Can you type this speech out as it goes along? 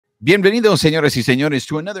Bienvenidos, señoras y señores,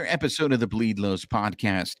 to another episode of the Bleed Lows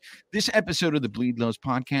podcast. This episode of the Bleed Lows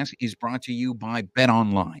podcast is brought to you by Bet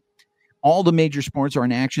Online. All the major sports are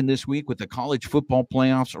in action this week with the college football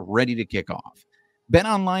playoffs ready to kick off. Bet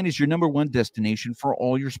Online is your number one destination for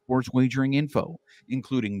all your sports wagering info,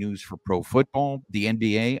 including news for pro football, the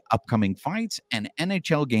NBA, upcoming fights, and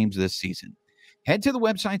NHL games this season. Head to the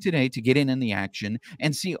website today to get in the action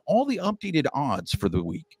and see all the updated odds for the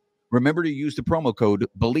week. Remember to use the promo code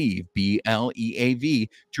BELIEVE, BLEAV,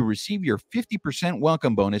 to receive your 50%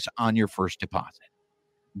 welcome bonus on your first deposit.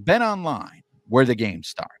 Bet Online, where the game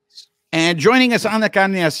starts. And joining us on the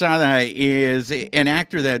carne asada is an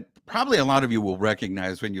actor that probably a lot of you will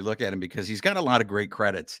recognize when you look at him because he's got a lot of great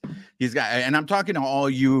credits. He's got, and I'm talking to all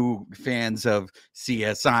you fans of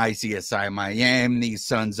CSI Miami,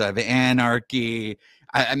 Sons of Anarchy.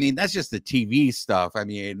 I mean, that's just the TV stuff. I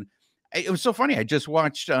mean, it was so funny. I just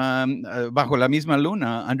watched Bajo la Misma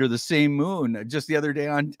Luna, Under the Same Moon, just the other day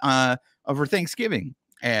on over Thanksgiving.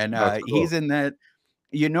 And Cool. he's in that.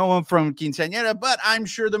 You know him from Quinceañera, but I'm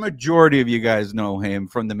sure the majority of you guys know him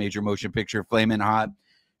from the major motion picture Flamin Hot.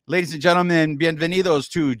 Ladies and gentlemen, bienvenidos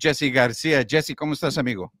to Jesse Garcia. Jesse, ¿cómo estás,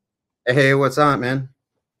 amigo? Hey, what's up, man?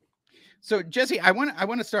 So, Jesse, I want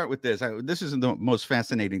to start with this. This is the most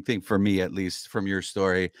fascinating thing for me, at least from your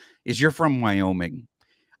story, is you're from Wyoming.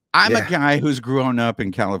 I'm a guy who's grown up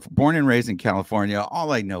in California, born and raised in California.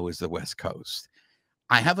 All I know is the West Coast.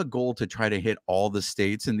 I have a goal to try to hit all the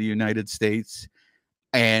states in the United States.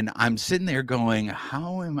 And I'm sitting there going,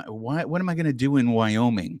 what am I going to do in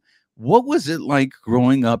Wyoming? What was it like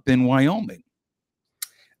growing up in Wyoming?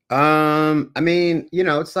 I mean, you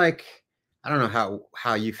know, it's like, I don't know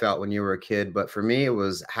how you felt when you were a kid, but for me, it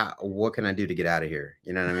was what can I do to get out of here?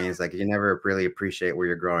 You know what I mean? It's like, you never really appreciate where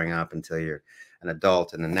you're growing up until you're an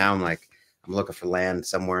adult. And then now I'm looking for land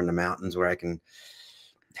somewhere in the mountains where I can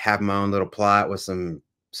have my own little plot with some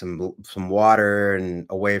water and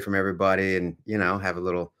away from everybody, and have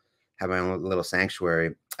my own little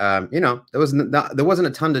sanctuary. There wasn't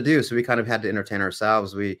a ton to do, so we kind of had to entertain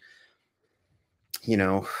ourselves. We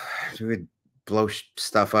would blow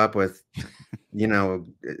stuff up with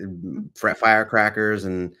firecrackers,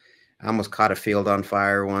 and I almost caught a field on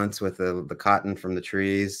fire once with the cotton from the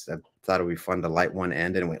trees. I thought it would be fun to light one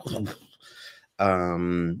end, and it went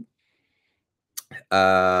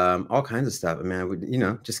all kinds of stuff. I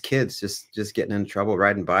mean, just kids, just getting into trouble,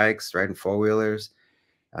 riding bikes, riding four-wheelers,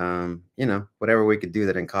 whatever we could do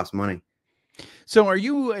that didn't cost money. So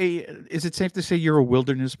is it safe to say you're a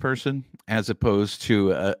wilderness person as opposed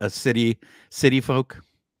to a city folk?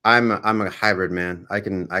 I'm a hybrid, man. I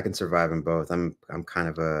can survive in both. I'm kind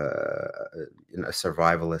of a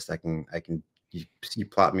survivalist. You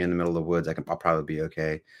plot me in the middle of the woods, I'll probably be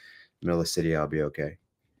okay. Middle of the city, I'll be okay.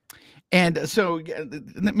 And so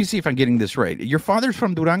let me see if I'm getting this right. Your father's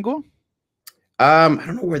from Durango? I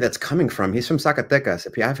don't know where that's coming from. He's from Zacatecas.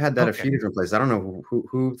 I've had that a few different places. I don't know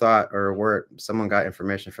who thought or where someone got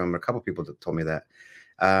information from. A couple people told me that.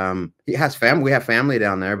 He has family. We have family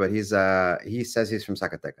down there, but he says he's from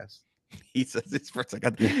Zacatecas. He says it's from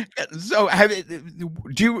Zacatecas. So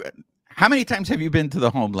how many times have you been to the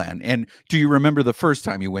homeland? And do you remember the first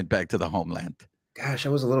time you went back to the homeland? Gosh, I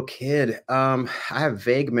was a little kid. I have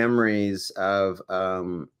vague memories of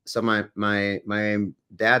so my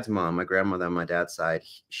dad's mom, my grandmother on my dad's side,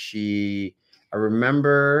 I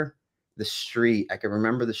remember the street. I can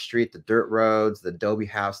remember the street, the dirt roads, the adobe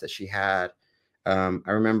house that she had. I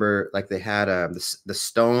remember like they had the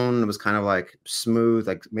stone was kind of like smooth,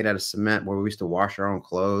 like made out of cement, where we used to wash our own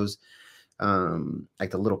clothes.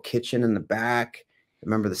 Like the little kitchen in the back.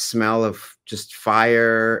 Remember the smell of just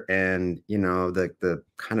fire and, the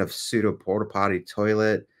kind of pseudo porta potty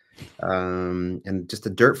toilet, and just the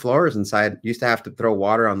dirt floors inside. You used to have to throw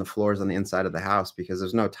water on the floors on the inside of the house because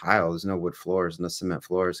there's no tile, there's no wood floors, no cement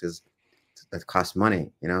floors, because that costs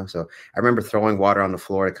money, So I remember throwing water on the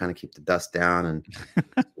floor to kind of keep the dust down. And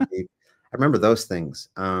I remember those things.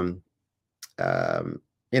 And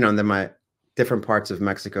then my different parts of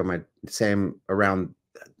Mexico, same around,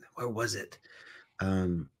 where was it?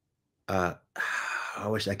 I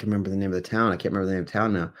wish I could remember the name of the town. I can't remember the name of the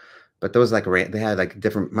town now, but those they had like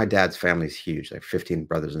different. My dad's family's huge, like 15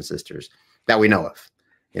 brothers and sisters that we know of.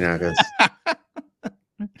 Because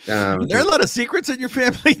there are a lot of secrets in your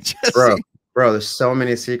family, Jesse. Bro, there's so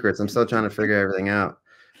many secrets. I'm still trying to figure everything out.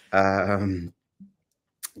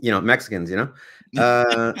 Mexicans,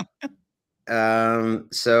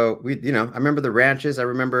 so we, I remember the ranches. I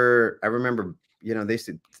remember, they used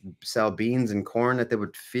to sell beans and corn that they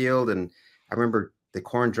would field. And I remember the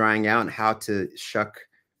corn drying out and how to shuck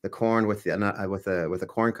the corn with the with a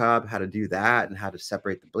corn cob, how to do that, and how to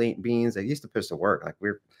separate the beans. I used to put us to work. Like,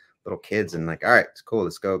 we're little kids, and like, all right, it's cool.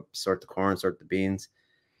 Let's go sort the corn, sort the beans.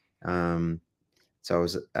 Um, so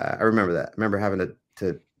I remember that. I remember having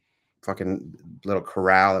to fucking little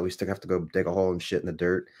corral that we still have to go dig a hole and shit in the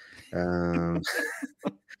dirt. Um,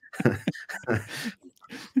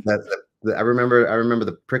 I remember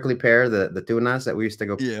the prickly pear, the tunas that we used to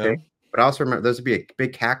go Yeah. pick. But I also remember there would be a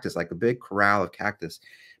big cactus, like a big corral of cactus.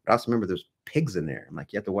 But I also remember there's pigs in there. I'm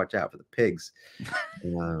like, you have to watch out for the pigs.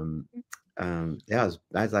 Um, yeah, I was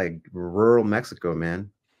like rural Mexico,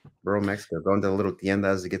 man. Rural Mexico. Going to the little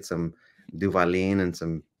tiendas to get some Duvalin and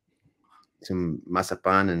some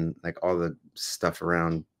mazapan and like all the stuff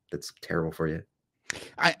around that's terrible for you.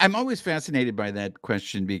 I'm always fascinated by that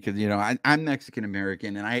question because I'm Mexican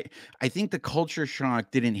American, and I think the culture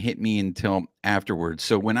shock didn't hit me until afterwards.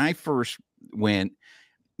 So when I first went,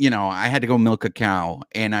 I had to go milk a cow,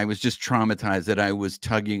 and I was just traumatized that I was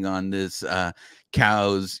tugging on this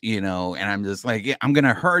cow's, and I'm just like, yeah, I'm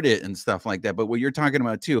gonna hurt it and stuff like that. But what you're talking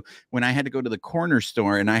about too, when I had to go to the corner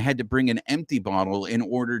store and I had to bring an empty bottle in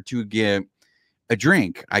order to get a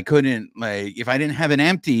drink, I couldn't, like, if I didn't have an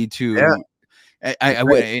empty Yeah, to I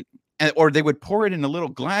would, or they would pour it in a little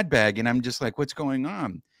Glad bag, and I'm just like, "What's going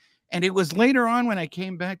on?" And it was later on when I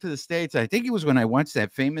came back to the States. I think it was when I watched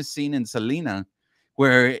that famous scene in Selena,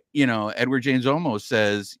 where Edward James Olmos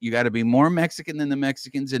says, "You got to be more Mexican than the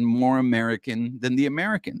Mexicans and more American than the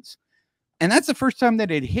Americans." And that's the first time that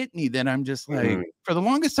it hit me that I'm just like, for the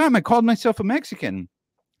longest time, I called myself a Mexican,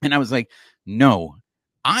 and I was like, "No,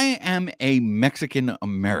 I am a Mexican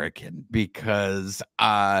American because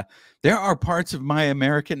there are parts of my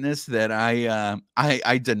Americanness that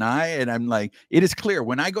I deny, and I'm like, it is clear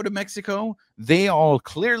when I go to Mexico, they all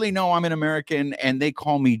clearly know I'm an American, and they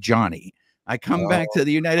call me Johnny. I come back Oh, to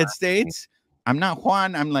the United States, I'm not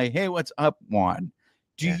Juan. I'm like, hey, what's up, Juan?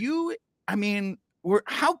 Do yeah. you? I mean,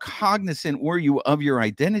 how cognizant were you of your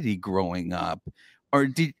identity growing up, or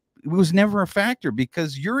it was never a factor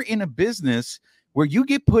because you're in a business where you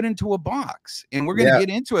get put into a box, and we're going to Yeah.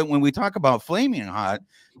 get into it when we talk about Flaming Hot.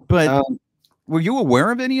 But Um, were you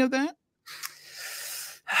aware of any of that?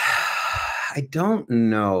 I don't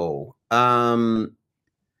know.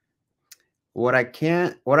 What I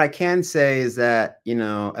can say is that,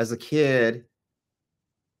 as a kid,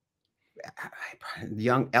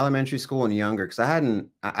 young elementary school and younger, because I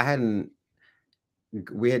hadn't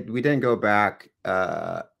we didn't go back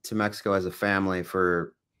to Mexico as a family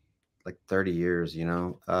for like 30 years,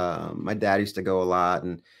 my dad used to go a lot,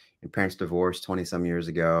 and my parents divorced 20 some years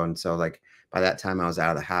ago. And so, like, by that time I was out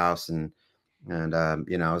of the house, and I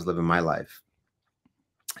was living my life.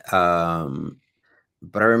 Um,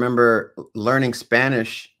 but I remember learning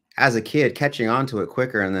Spanish as a kid, catching on to it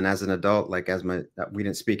quicker. And then as an adult, like, we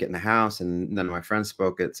didn't speak it in the house, and none of my friends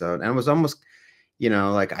spoke it. So, and it was almost,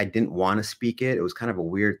 like, I didn't want to speak it. It was kind of a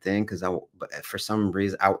weird thing because but for some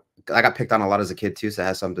reason, I got picked on a lot as a kid too. So it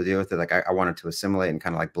has something to do with it. Like, I wanted to assimilate and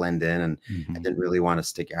kind of like blend in, and I didn't really want to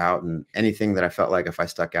stick out. And anything that I felt like if I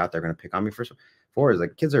stuck out, they're going to pick on me for is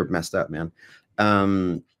like, kids are messed up, man.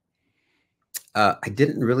 I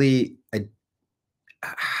didn't really,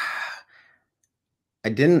 I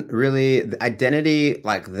didn't really, the identity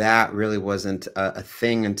like that really wasn't a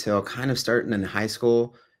thing until kind of starting in high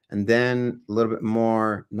school, and then a little bit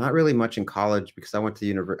more, not really much in college, because I went to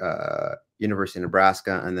University of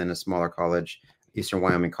Nebraska, and then a smaller college, Eastern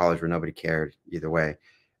Wyoming College, where nobody cared either way.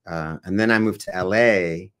 And then I moved to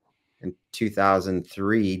LA in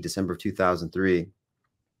 2003, December of 2003.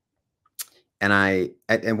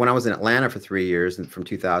 And when I was in Atlanta for 3 years, and from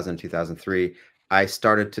 2000 to 2003, I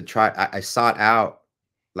started to try. I sought out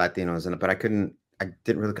Latinos, but I couldn't. I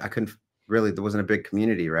couldn't really. There wasn't a big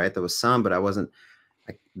community, right? There was some, but I wasn't.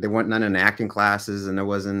 There weren't none in acting classes, and there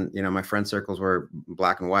wasn't. My friend circles were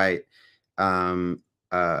black and white. So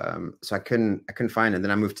I couldn't find it. And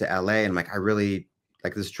then I moved to LA, and I'm like, I really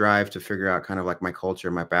like this drive to figure out kind of like my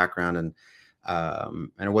culture, my background, and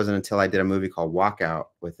it wasn't until I did a movie called Walkout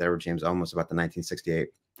with Edward James Olmos about the 1968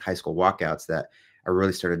 high school walkouts that I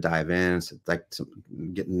really started to dive in, so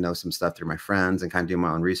getting to know some stuff through my friends and kind of doing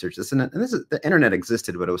my own research. The internet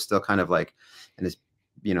existed, but it was still kind of like in this,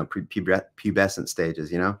 pubescent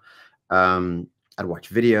stages. I'd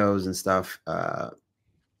watch videos and stuff. But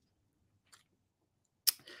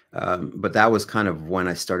that was kind of when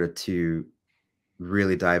I started to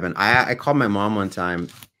really dive in. I called my mom one time,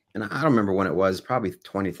 and I don't remember when it was, probably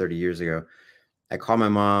 20, 30 years ago. I called my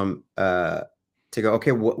mom to go,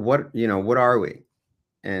 okay, what are we?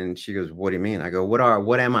 And she goes, what do you mean? I go,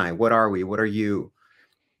 what am I? What are we? What are you?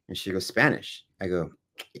 And she goes, Spanish. I go,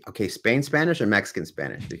 okay, Spain Spanish or Mexican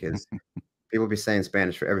Spanish? Because people be saying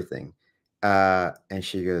Spanish for everything. And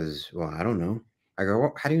she goes, well, I don't know. I go,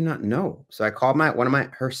 well, how do you not know? So I called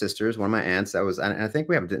her sisters, one of my aunts. And I think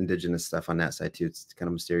we have indigenous stuff on that side too. It's kind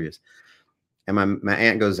of mysterious. And my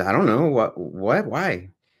aunt goes, I don't know why.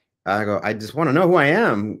 I go, I just want to know who I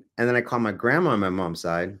am. And then I call my grandma on my mom's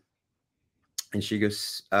side, and she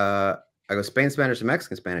goes, I go, Spain Spanish or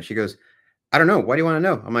Mexican Spanish? She goes, I don't know. Why do you want to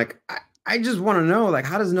know? I'm like, I just want to know. Like,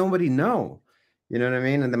 how does nobody know? You know what I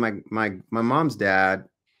mean? And then my mom's dad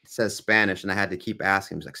says Spanish, and I had to keep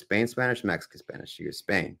asking. He's like, Spain Spanish, Mexican Spanish? She goes,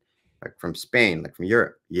 Spain, like from Spain, like from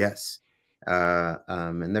Europe. Yes.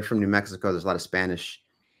 And they're from New Mexico. There's a lot of Spanish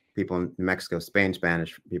people in New Mexico, Spanish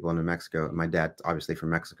people in New Mexico. And my dad's obviously from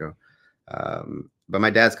Mexico. But my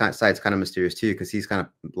dad's side's kind of mysterious too, because he's kind of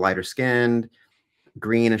lighter skinned,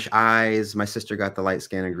 greenish eyes. My sister got the light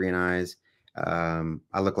skin and green eyes.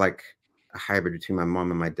 I look like a hybrid between my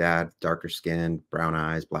mom and my dad, darker skin, brown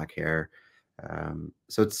eyes, black hair.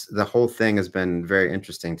 So the whole thing has been very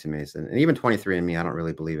interesting to me. And even 23andMe, I don't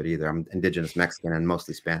really believe it either. I'm indigenous Mexican and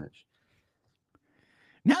mostly Spanish.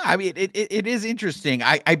 No, I mean, it is interesting.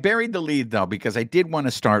 I buried the lead, though, because I did want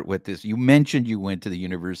to start with this. You mentioned you went to the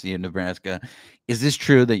University of Nebraska. Is this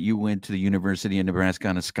true that you went to the University of Nebraska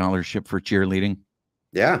on a scholarship for cheerleading?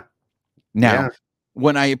 Yeah. Now, yeah.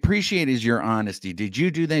 What I appreciate is your honesty. Did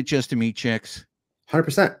you do that just to meet chicks?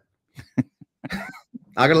 100%.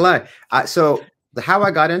 Not gonna lie. How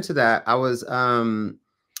I got into that, I was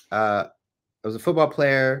a football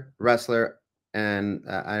player, wrestler, and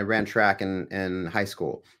I ran track in high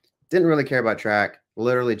school. Didn't really care about track.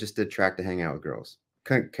 Literally just did track to hang out with girls.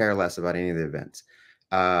 Couldn't care less about any of the events.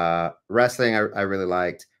 Wrestling, I really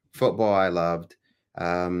liked. Football, I loved.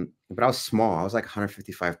 But I was small. I was like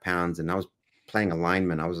 155 pounds, and I was playing a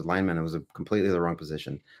lineman. I was a lineman. It was completely the wrong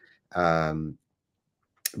position. But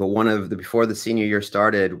before the senior year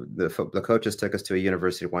started, the coaches took us to a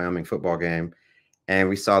University of Wyoming football game, and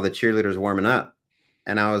we saw the cheerleaders warming up.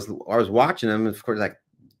 And I was watching them. Of course, like,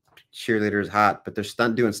 cheerleaders hot, but they're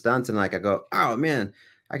doing stunts, and like I go, oh man,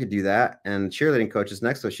 I could do that. And the cheerleading coach is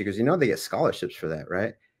next to us. She goes, they get scholarships for that,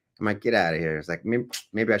 right? I'm like, get out of here. It's like,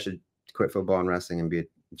 maybe I should quit football and wrestling and be a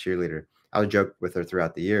cheerleader. I would joke with her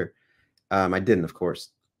throughout the year. I didn't, of course.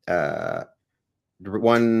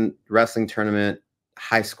 One wrestling tournament,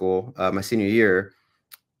 high school, my senior year,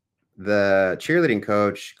 the cheerleading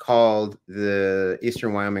coach called the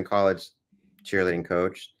Eastern Wyoming College cheerleading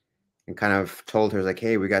coach and kind of told her, like,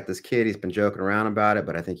 hey, we got this kid. He's been joking around about it,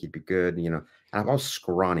 but I think he'd be good. And I was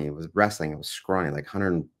scrawny. It was wrestling. I was scrawny, like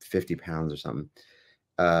 150 pounds or something.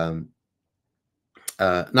 Not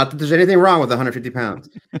that there's anything wrong with 150 pounds.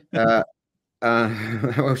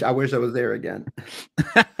 I wish I was there again.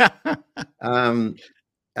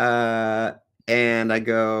 And I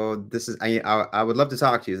go, I would love to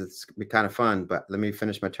talk to you. It's be kind of fun, but let me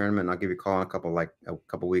finish my tournament, and I'll give you a call in a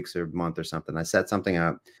couple weeks or a month or something. I set something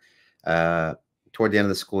up. Toward the end of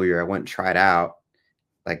the school year, I went and tried out.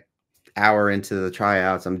 Like, hour into the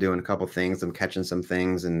tryouts, I'm doing a couple things. I'm catching some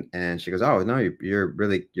things, and she goes, oh no, you're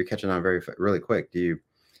catching on really quick.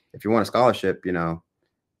 If you want a scholarship, we're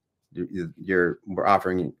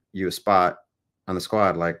offering you a spot on the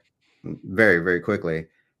squad, like, very, very quickly.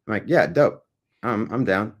 I'm like, yeah, dope. I'm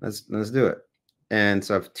down. Let's do it. And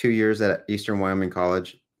so I have 2 years at Eastern Wyoming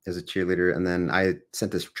College as a cheerleader. And then I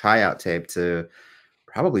sent this tryout tape to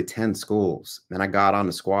probably 10 schools. And I got on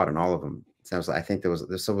the squad in all of them. So I think there was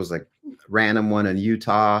like a random one in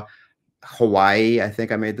Utah, Hawaii. I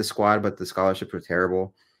think I made the squad, but the scholarships were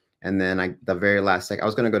terrible. And then the very last second, I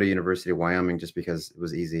was going to go to University of Wyoming just because it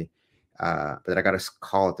was easy. But I got a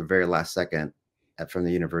call at the very last second from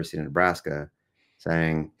the University of Nebraska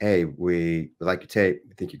saying, hey, we like your tape.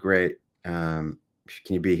 We think you're great. Can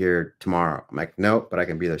you be here tomorrow? I'm like, nope, but I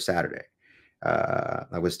can be there Saturday.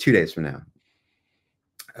 That was 2 days from now.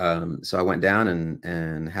 So I went down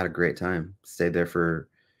and had a great time. Stayed there for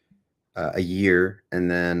a year,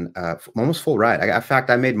 and then almost full ride. In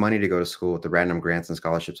fact, I made money to go to school with the random grants and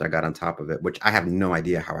scholarships I got on top of it, which I have no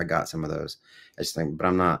idea how I got some of those. I just think, but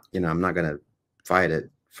I'm not going to fight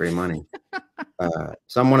it. Free money.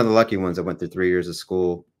 So I'm one of the lucky ones that went through 3 years of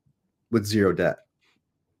school with zero debt.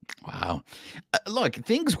 Wow. Look,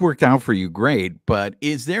 things worked out for you great, but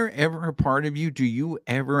is there ever a part of you, do you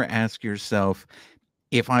ever ask yourself,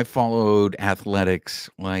 if I followed athletics,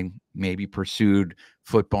 like maybe pursued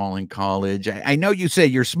football in college? I know you say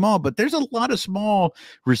you're small, but there's a lot of small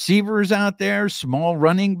receivers out there, small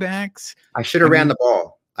running backs. I should have ran the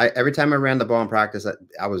ball. Every time I ran the ball in practice,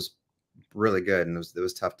 I was really good, and it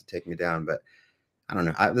was tough to take me down. But I don't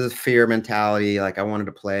know. There's a fear mentality. Like I wanted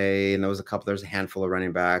to play, and there's a handful of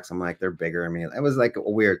running backs. I'm like, they're bigger. I mean, it was like a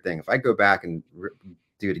weird thing. If I go back and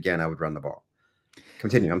do it again, I would run the ball.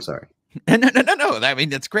 Continue. I'm sorry. No. I mean,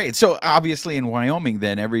 that's great. So obviously in Wyoming,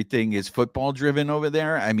 then everything is football driven over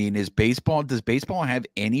there. I mean, does baseball have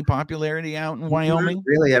any popularity out in Wyoming?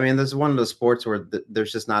 Really? I mean, this is one of those sports where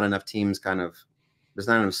there's just not enough teams. There's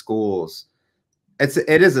not enough schools.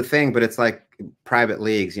 It is a thing, but it's like private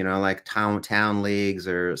leagues, like town leagues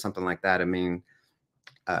or something like that. I mean,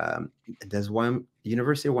 does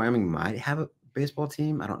University of Wyoming might have a baseball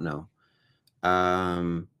team? I don't know.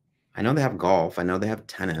 I know they have golf. I know they have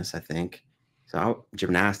tennis, I think. So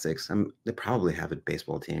gymnastics. They probably have a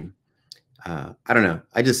baseball team. I don't know.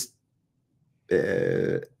 I just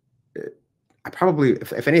I probably,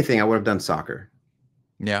 if anything, I would have done soccer.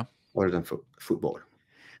 Yeah. I would have done football.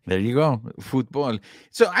 There you go, football.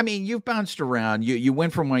 So, I mean, you've bounced around. You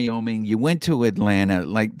went from Wyoming, you went to Atlanta.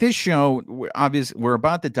 Like this show, we're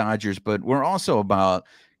about the Dodgers, but we're also about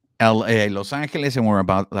LA, Los Angeles, and we're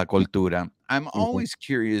about la cultura. I'm always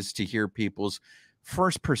curious to hear people's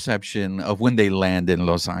first perception of when they land in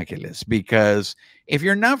Los Angeles, because if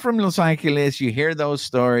you're not from Los Angeles, you hear those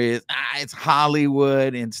stories, it's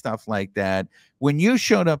Hollywood and stuff like that. When you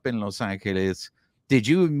showed up in Los Angeles, did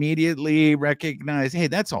you immediately recognize, hey,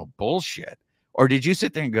 that's all bullshit? Or did you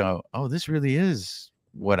sit there and go, oh, this really is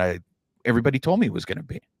what everybody told me it was going to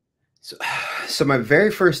be? So my very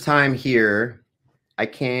first time here, I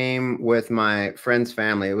came with my friend's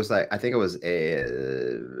family. It was like, I think it was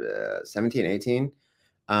 17, 18,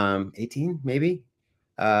 18 maybe,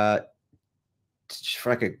 for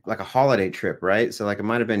like a holiday trip, right? So like it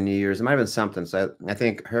might've been New Year's, it might've been something. So I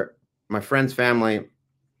think my friend's family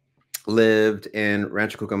lived in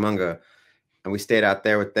Rancho Cucamonga, and we stayed out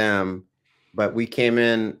there with them. But we came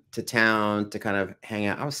in to town to kind of hang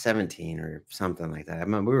out. I was 17 or something like that. I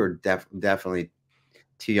mean, we were definitely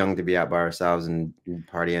too young to be out by ourselves and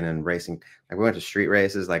partying and racing. Like we went to street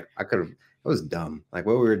races. Like it was dumb. Like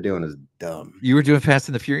what we were doing is dumb. You were doing Fast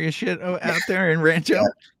and the Furious shit out there in Rancho?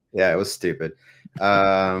 Yeah, it was stupid.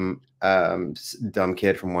 Dumb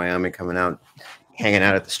kid from Wyoming coming out, hanging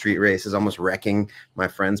out at the street races, almost wrecking my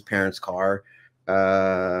friend's parents' car. They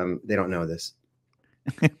don't know this.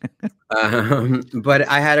 But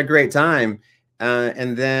I had a great time.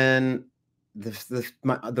 And then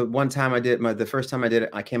the one time I did the first time I did it,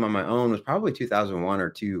 I came on my own, was probably 2001 or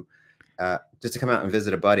 2, just to come out and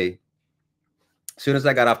visit a buddy. As soon as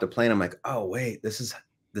I got off the plane, I'm like, oh wait, this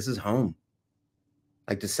is home.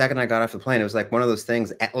 Like the second I got off the plane, it was like one of those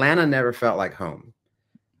things. Atlanta never felt like home.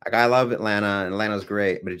 Like I love Atlanta, and Atlanta's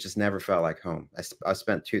great, but it just never felt like home. I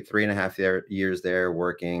spent 3.5 years there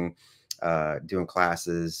working, doing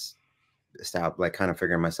classes, like kind of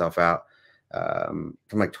figuring myself out, from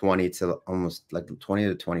like 20 to almost like 20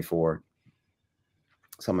 to 24,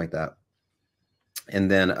 something like that. And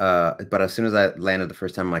then, but as soon as I landed the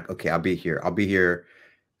first time, I'm like, okay, I'll be here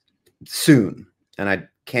soon. And I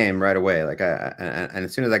came right away. Like and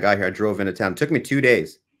as soon as I got here, I drove into town. It took me 2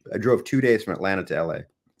 days. I drove 2 days from Atlanta to LA.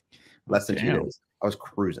 Less than 2 days. I was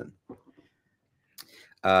cruising.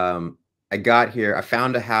 I got here. I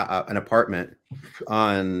found an apartment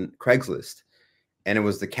on Craigslist, and it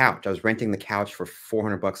was the couch. I was renting the couch for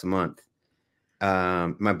 $400 a month.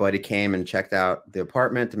 My buddy came and checked out the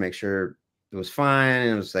apartment to make sure it was fine.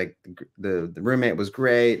 And it was like the roommate was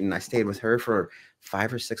great, and I stayed with her for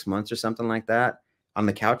 5 or 6 months or something like that. On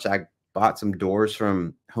the couch, I bought some doors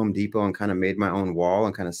from Home Depot and kind of made my own wall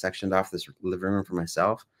and kind of sectioned off this living room for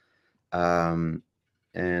myself. Yeah,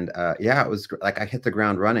 it was like I hit the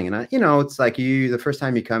ground running. And it's like the first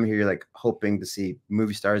time you come here, you're like hoping to see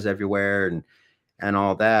movie stars everywhere and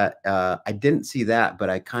all that. I didn't see that, but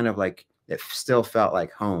I kind of like, it still felt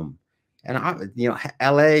like home. And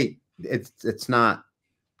LA, it's not,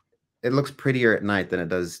 it looks prettier at night than it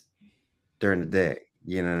does during the day.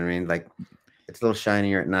 You know what I mean? Like it's a little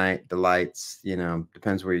shinier at night. The lights,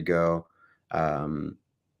 depends where you go.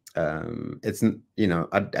 It's,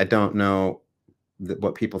 I don't know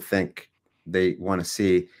what people think they want to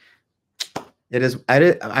see. It is,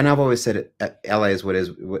 and I've always said LA is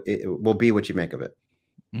it will be what you make of it.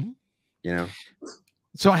 Mm-hmm.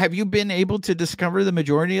 So have you been able to discover the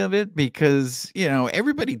majority of it? Because,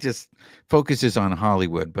 everybody just focuses on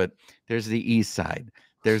Hollywood, but there's the East Side,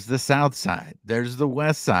 there's the South Side, there's the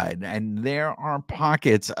West Side, and there are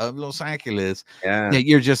pockets of Los Angeles that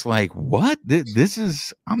you're just like, what?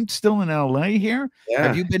 I'm still in LA here. Yeah.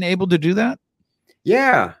 Have you been able to do that?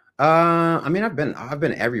 Yeah. I mean, I've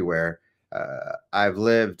been everywhere. I've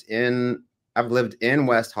lived in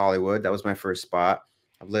West Hollywood. That was my first spot.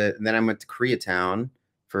 And then I went to Koreatown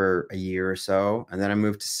for a year or so, and then I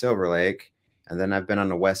moved to Silver Lake, and then I've been on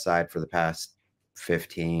the West Side for the past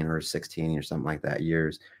 15 or 16 or something like that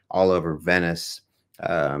years, all over Venice,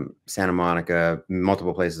 Santa Monica,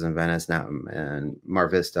 multiple places in Venice now, and Mar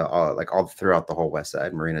Vista, all throughout the whole West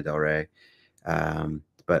Side, Marina del Rey.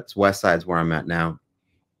 But West Side's where I'm at now.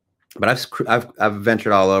 But I've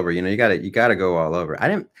ventured all over. You know, you gotta go all over.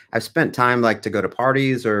 I've spent time like to go to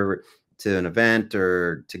parties or to an event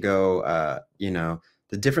or to go. You know,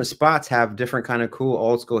 the different spots have different kind of cool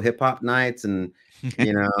old school hip hop nights and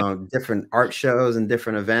you know different art shows and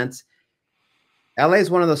different events. LA is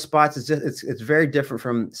one of those spots. It's very different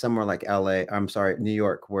from somewhere like LA. I'm sorry, New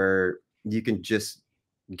York, where you can just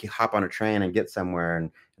hop on a train and get somewhere,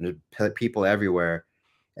 and there's people everywhere.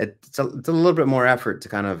 It's a little bit more effort to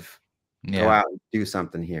kind of go out and do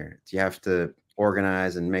something here. You have to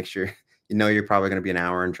organize and make sure you know you're probably going to be an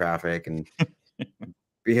hour in traffic and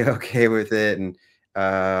be okay with it. And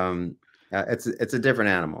it's a different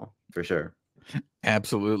animal for sure.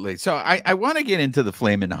 Absolutely. So I want to get into the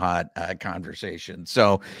Flamin' Hot conversation.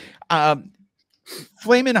 So,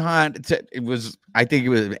 Flamin' Hot, I think it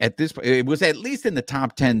was at this point, it was at least in the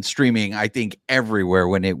top 10 streaming, I think, everywhere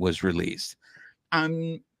when it was released.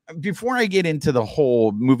 Before I get into the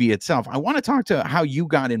whole movie itself, I want to talk to how you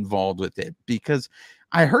got involved with it, because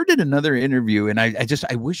I heard in another interview, and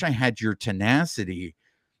I wish I had your tenacity.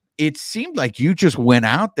 It seemed like you just went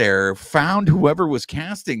out there, found whoever was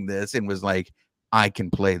casting this, and was like, I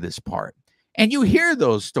can play this part. And you hear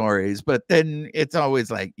those stories, but then it's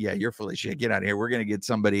always like, yeah, you're full of shit. Get out of here. We're going to get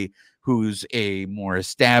somebody who's a more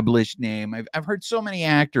established name. I've heard so many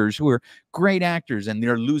actors who are great actors and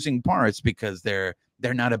they're losing parts because they're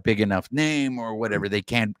not a big enough name or whatever. They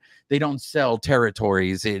don't sell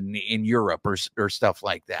territories in Europe or stuff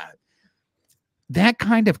like that. That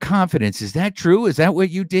kind of confidence, is that true? Is that what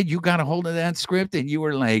you did? You got a hold of that script and you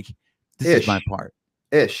were like, this is my part.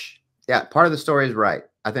 Yeah, part of the story is right.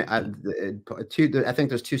 I think I think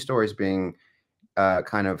there's two stories being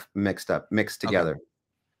kind of mixed together. Okay.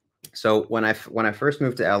 So when I first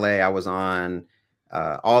moved to LA, I was on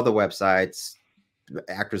all the websites,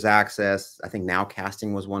 Actors Access. I think Now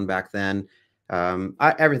Casting was one back then.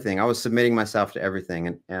 Everything. I was submitting myself to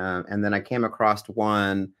everything, and then I came across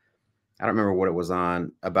one. I don't remember what it was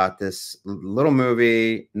on, about this little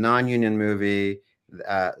movie, non-union movie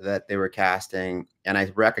that they were casting, and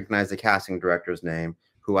I recognized the casting director's name,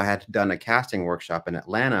 who I had done a casting workshop in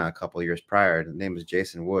Atlanta a couple of years prior. His name was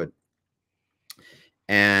Jason Wood.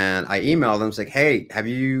 And I emailed him, like, hey, have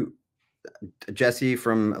you, Jesse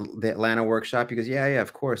from the Atlanta workshop? He goes, yeah,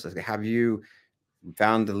 of course. I was like, have you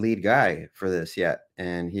found the lead guy for this yet?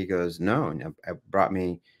 And he goes, no. And he brought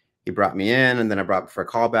me in, and then I brought for a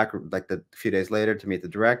callback like a few days later to meet the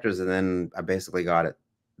directors. And then I basically got it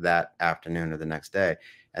that afternoon or the next day.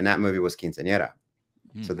 And that movie was Quinceañera.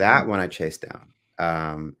 Mm-hmm. So that one I chased down.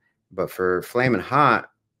 But for Flamin'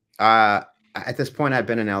 Hot, at this point, I'd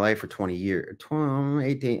been in LA for 20 years,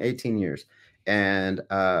 18 years. And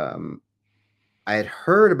I had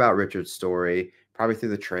heard about Richard's story, probably through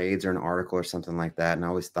the trades or an article or something like that. And I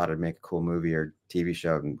always thought I'd make a cool movie or TV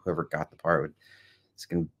show, and whoever got the part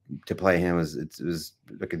to play him it was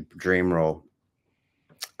like a dream role.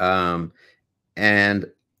 And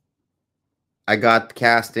I got the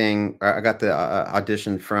casting, I got the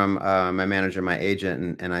audition from my manager, my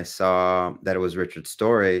agent, and I saw that it was Richard's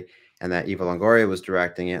story and that Eva Longoria was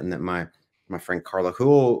directing it, and that my friend Carla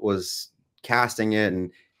Hool was casting it.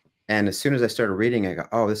 And as soon as I started reading, I go,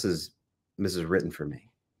 oh, this is written for me.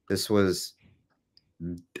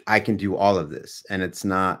 I can do all of this, and it's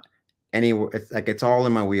not anywhere. It's like, it's all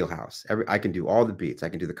in my wheelhouse. I can do all the beats. I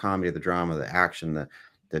can do the comedy, the drama, the action, the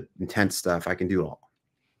intense stuff. I can do it all.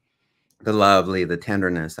 The lovely, the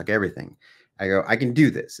tenderness, like everything. I go, I can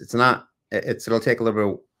do this. It'll take a little bit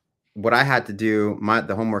of what I had to do.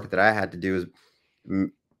 The homework that I had to do is,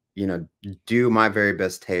 you know, do my very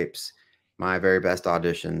best tapes, my very best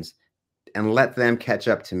auditions, and let them catch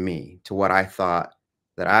up to me, to what I thought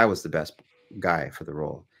that I was the best guy for the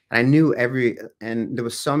role. And I knew and there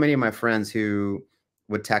was so many of my friends who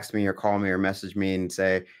would text me or call me or message me and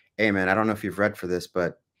say, hey man, I don't know if you've read for this,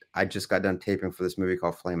 but I just got done taping for this movie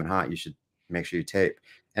called Flamin' Hot. You should make sure you tape.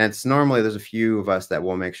 And it's normally, there's a few of us that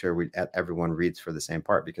will make sure everyone reads for the same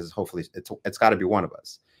part, because hopefully it's got to be one of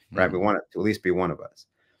us, right? Mm-hmm. We want it to at least be one of us.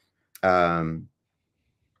 And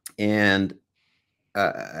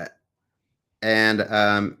at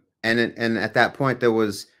that point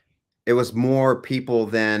it was more people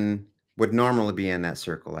than would normally be in that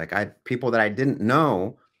circle. Like people that I didn't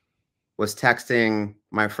know was texting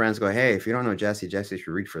my friends, go, hey, if you don't know Jesse should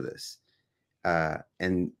read for this.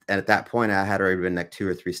 And at that point, I had already been like 2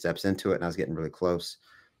 or 3 steps into it, and I was getting really close.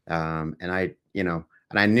 And I, you know,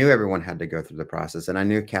 and I knew everyone had to go through the process, and I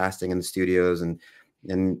knew casting in the studios and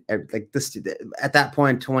like this at that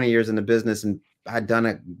point, 20 years in the business, and I'd done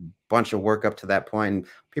a bunch of work up to that point, and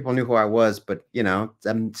people knew who I was, but you know,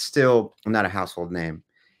 I'm not a household name,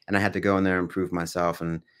 and I had to go in there and prove myself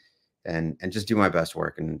and just do my best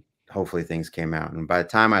work, and hopefully things came out. And by the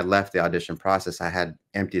time I left the audition process, I had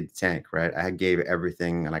emptied the tank, right? I gave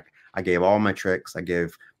everything, and like I gave all my tricks,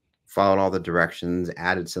 followed all the directions,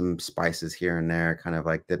 added some spices here and there, kind of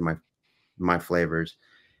like did my flavors.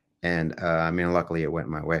 And I mean, luckily it went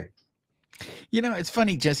my way. You know, it's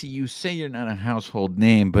funny, Jesse, you say you're not a household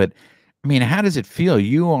name, but I mean, how does it feel?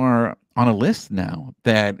 You are on a list now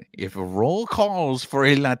that if a role calls for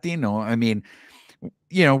a Latino, I mean,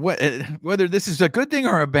 you know, whether this is a good thing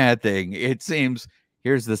or a bad thing, it seems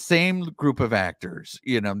here's the same group of actors,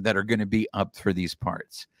 you know, that are going to be up for these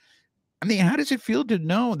parts. I mean, how does it feel to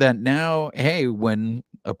know that now, hey, when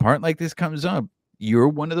a part like this comes up, you're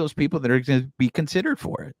one of those people that are going to be considered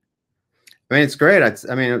for it? I mean, it's great. I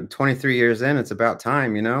mean, 23 years in, it's about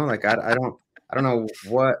time, you know, like I don't know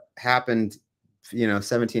what happened, you know,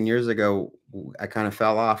 17 years ago. I kind of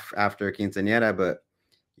fell off after Quinceañera, but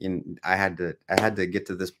I had to get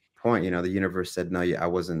to this point. You know, the universe said, no, I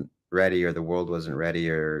wasn't ready, or the world wasn't ready,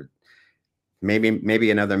 or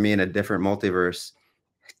maybe another me in a different multiverse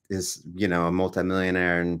is, you know, a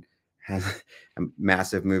multimillionaire and has a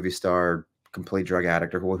massive movie star, complete drug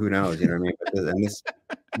addict, or who knows, you know what I mean? But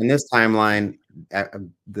in this timeline,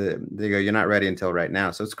 they go, you're not ready until right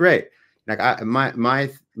now. So it's great. Like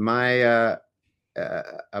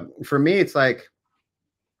for me, it's like,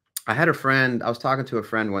 I had a friend, I was talking to a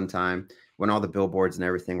friend one time when all the billboards and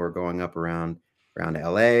everything were going up around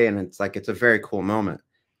LA. And it's like, it's a very cool moment,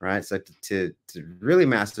 right? So to really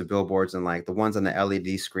massive billboards, and like the ones on the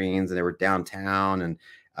LED screens, and they were downtown and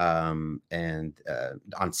on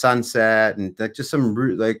Sunset, and like just some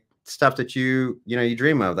like stuff that you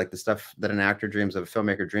dream of, like the stuff that an actor dreams of, a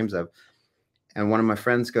filmmaker dreams of. And one of my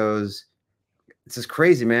friends goes, "This is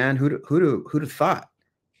crazy, man. Who'd have thought?"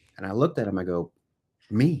 And I looked at him, I go,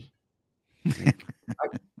 "Me." Like,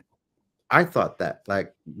 I thought that,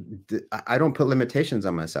 like, I don't put limitations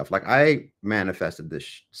on myself. Like, I manifested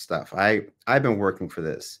this stuff. I've been working for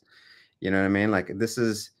this. You know what I mean? Like, this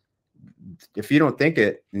is, if you don't think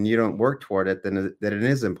it and you don't work toward it, then it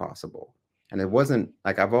is impossible. And it wasn't,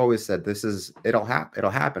 like I've always said, it'll happen. It'll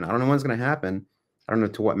happen. I don't know when it's going to happen. I don't know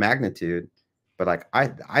to what magnitude, but like I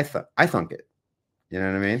thunk it. You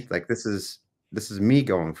know what I mean? Like, this is me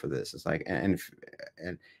going for this. It's like, and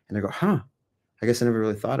I go, huh? I guess I never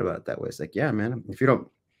really thought about it that way. It's like, yeah, man, if you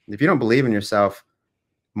don't believe in yourself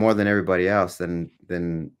more than everybody else, then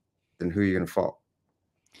who are you going to fault?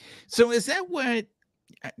 So is that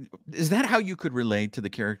how you could relate to the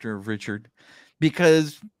character of Richard?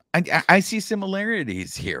 Because I see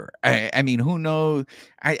similarities here. I mean, who knows?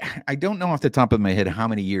 I don't know off the top of my head how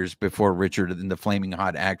many years before Richard in the Flaming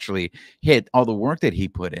Hot actually hit all the work that he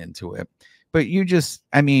put into it. But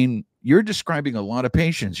I mean, you're describing a lot of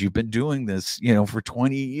patience. You've been doing this, you know, for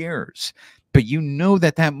 20 years, but you know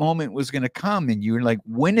that moment was going to come, and you're like,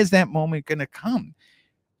 when is that moment going to come?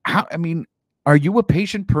 I mean, are you a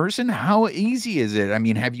patient person? How easy is it? I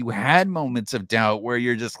mean, have you had moments of doubt where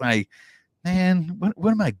you're just like, man,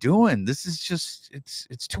 what am I doing? This is just,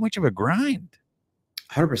 it's too much of a grind.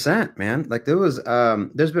 100%, man. Like there's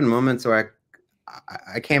been moments where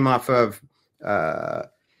I came off of,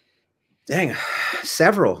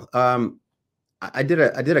 several. I did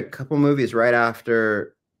a couple movies right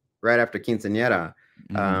after Quinceañera.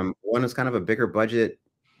 One was kind of a bigger budget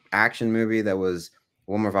action movie that was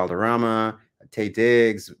Wilmer Valderrama, Taye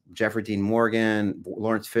Diggs, Jeffrey Dean Morgan,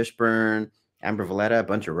 Lawrence Fishburne, Amber Valletta, a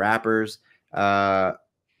bunch of rappers. And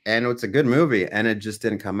it's a good movie, and it just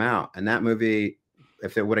didn't come out. And that movie,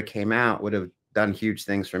 if it would have came out, would have done huge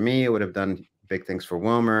things for me. It would have done big things for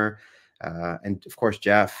Wilmer. And of course,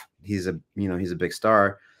 Jeff, he's a big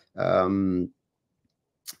star. But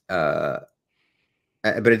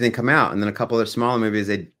it didn't come out. And then a couple of smaller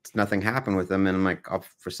movies, nothing happened with them. And I'm like,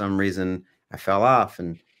 for some reason I fell off.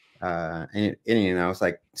 And you know, it's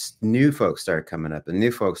like new folks started coming up, and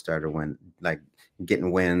new folks started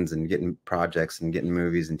getting wins and getting projects and getting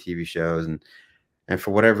movies and TV shows. And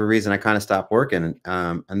for whatever reason, I kind of stopped working.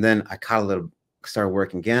 And then I started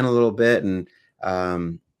working again a little bit. And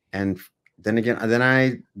then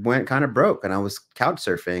I went kind of broke, and I was couch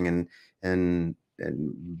surfing and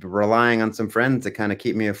relying on some friends to kind of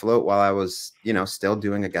keep me afloat while I was, you know, still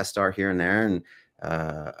doing a guest star here and there, and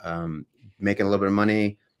making a little bit of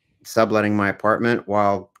money subletting my apartment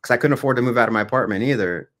because I couldn't afford to move out of my apartment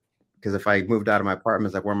either. Because if I moved out of my apartment,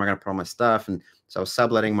 it's like, where am I going to put all my stuff? And so I was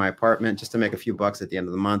subletting my apartment just to make a few bucks at the end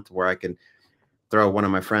of the month, where I can throw one of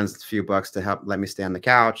my friends a few bucks to help let me stay on the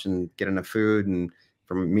couch and get enough food and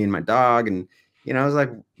from me and my dog. And, I was like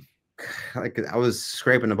I was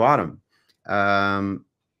scraping the bottom. And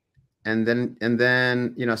then,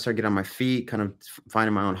 I started getting on my feet, kind of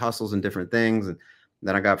finding my own hustles and different things. And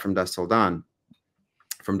then I got From Dusk Till Dawn.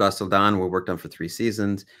 From Dusk Till Dawn, we worked on for 3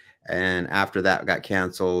 seasons. And after that got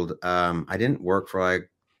canceled, I didn't work for like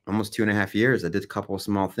almost 2.5 years. I did a couple of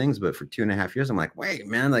small things, but for 2.5 years, I'm like, wait,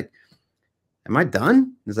 man, like, am I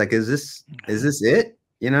done? It's like, is this it?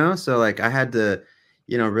 So like I had to,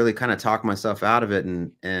 really kind of talk myself out of it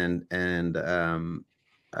and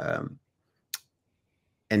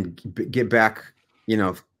get back,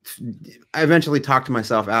 I eventually talked to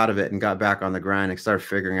myself out of it and got back on the grind and started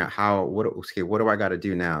figuring out what do I got to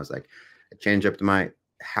do now? It's like I change up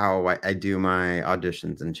how I do my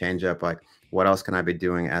auditions and change up like what else can I be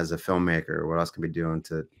doing as a filmmaker? What else can I be doing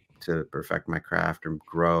to perfect my craft or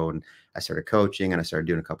grow? And I started coaching and I started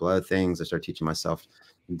doing a couple other things. I started teaching myself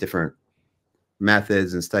different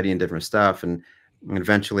methods and studying different stuff. And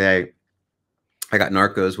eventually I got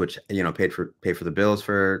Narcos, which, paid for the bills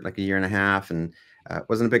for like 1.5 years. And it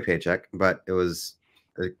wasn't a big paycheck, but it was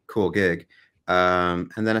a cool gig.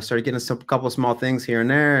 And then I started getting a couple of small things here and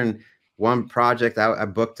there. And one project I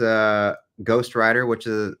booked Ghost Rider, which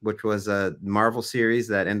was a Marvel series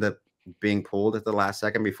that ended up being pulled at the last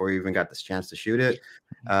second before you even got this chance to shoot it.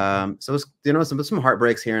 So it was, some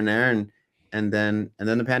heartbreaks here and there. And then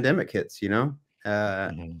the pandemic hits,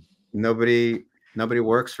 nobody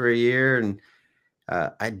works for a year. And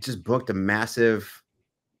I just booked a massive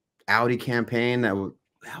Audi campaign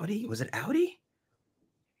was it Audi?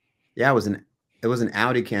 Yeah, it was an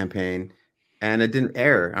Audi campaign, and it didn't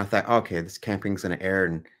air. And I thought, okay, this campaign's going to air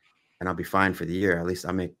and I'll be fine for the year. At least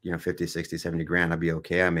I'll make, 50, 60, 70 grand. I'll be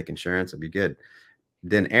okay. I'll make insurance. I'll be good.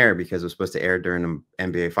 Didn't air because it was supposed to air during the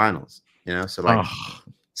NBA finals, so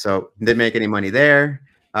so didn't make any money there.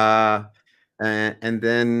 And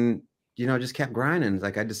then, just kept grinding.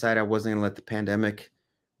 Like I decided I wasn't going to let the pandemic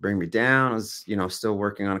bring me down. I was, still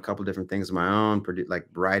working on a couple different things of my own, like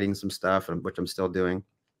writing some stuff, which I'm still doing.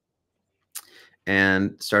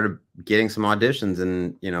 And started getting some auditions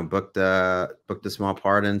and, booked a small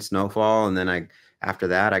part in Snowfall. And then after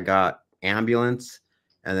that I got Ambulance.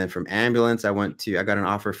 And then from Ambulance, I got an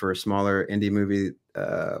offer for a smaller indie movie.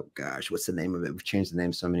 Gosh, what's the name of it? We've changed the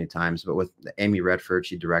name so many times, but with Amy Redford,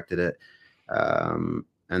 she directed it. And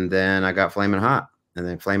then I got Flamin Hot. And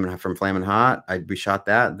then from Flamin Hot, we shot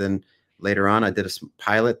that. Then later on, I did a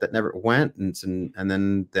pilot that never went. And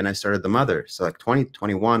then I started The Mother. So like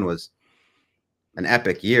 2021 was an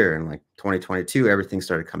epic year. And like 2022, everything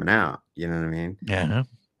started coming out. You know what I mean? Yeah.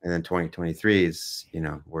 And then 2023 is,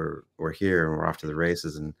 we're here and we're off to the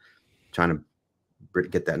races and trying to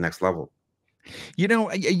get that next level. You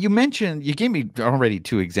gave me already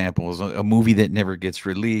 2 examples, a movie that never gets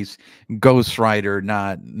released, Ghost Rider,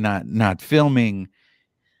 not filming.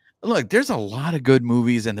 Look, there's a lot of good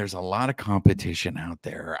movies and there's a lot of competition out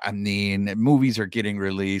there. I mean, movies are getting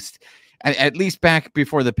released. At least back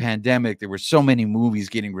before the pandemic, there were so many movies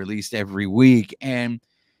getting released every week, and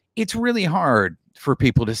it's really hard for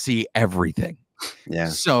people to see everything. Yeah.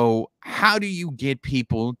 So how do you get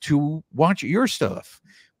people to watch your stuff?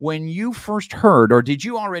 When you first heard, or did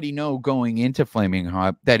you already know going into Flamin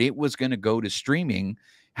Hot that it was going to go to streaming?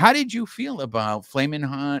 How did you feel about Flamin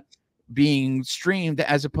Hot being streamed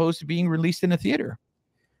as opposed to being released in a theater?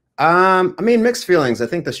 I mean, mixed feelings. I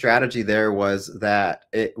think the strategy there was that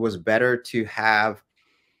it was better to have.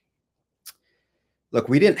 Look,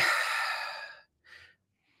 we don't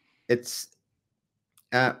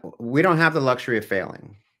have the luxury of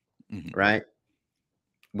failing, right?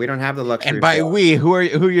 We don't have the luxury. And by we, who are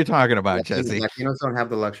you talking about, Jesse? Latinos don't have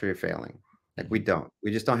the luxury of failing. Like we don't.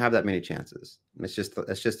 We just don't have that many chances. It's just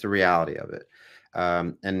the reality of it.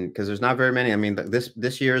 And because there's not very many. I mean,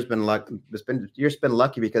 this year has been luck. Year's been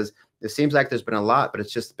lucky because it seems like there's been a lot, but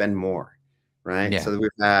it's just been more, right? Yeah. So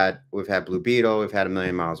we've had Blue Beetle, we've had A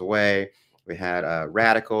Million Miles Away, we had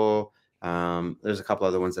Radical. There's a couple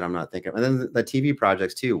other ones that I'm not thinking of. And then the TV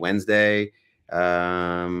projects too. Wednesday.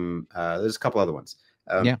 There's a couple other ones.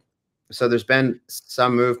 Yeah. So there's been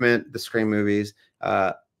some movement. The Scream movies,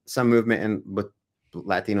 some movement with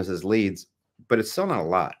Latinos as leads, but it's still not a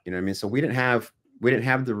lot. You know what I mean? So we didn't have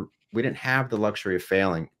the luxury of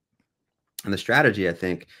failing. And the strategy, I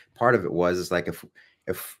think, part of it is like if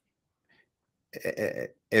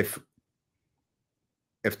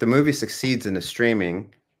the movie succeeds in the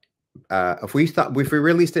streaming, if we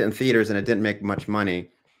released it in theaters and it didn't make much money,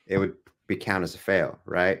 it would be counted as a fail,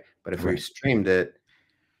 right? But if we Right. streamed it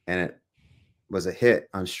and it was a hit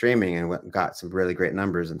on streaming and got some really great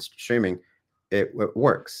numbers in streaming, it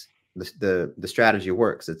works. The strategy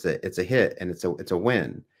works. It's a hit and it's a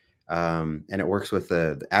win, and it works with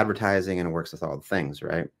the advertising and it works with all the things,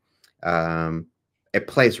 right? It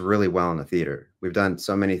plays really well in the theater. We've done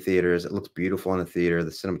so many theaters. It looks beautiful in the theater. The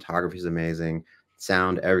cinematography is amazing,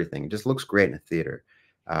 sound, everything. It just looks great in a theater,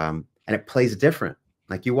 and it plays different.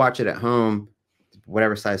 Like you watch it at home,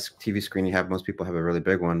 whatever size TV screen you have. Most people have a really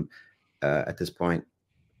big one at this point.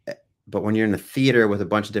 But when you're in a theater with a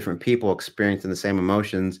bunch of different people experiencing the same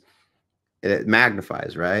emotions, it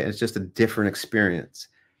magnifies, right? It's just a different experience.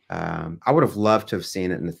 I would have loved to have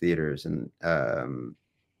seen it in the theaters, and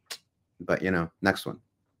but next one.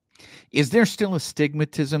 Is there still a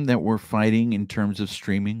stigmatism that we're fighting in terms of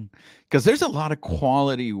streaming? Because there's a lot of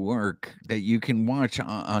quality work that you can watch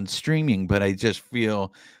on streaming, but I just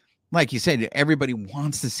feel like you said, everybody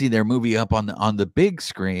wants to see their movie up on the big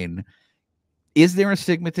screen. Is there a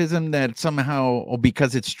stigmatism that somehow, oh,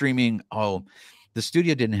 because it's streaming, oh, the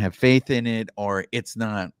studio didn't have faith in it, or it's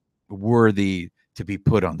not worthy to be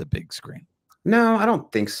put on the big screen? No, I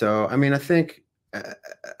don't think so. I mean, I think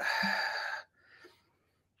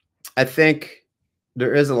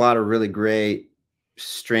there is a lot of really great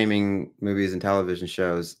streaming movies and television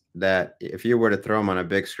shows that if you were to throw them on a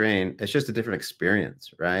big screen, it's just a different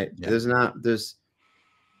experience, right? Yeah.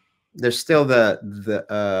 There's still the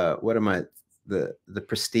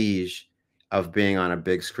prestige of being on a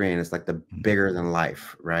big screen. It's like the bigger than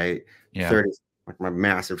life, right? Yeah. 30, like my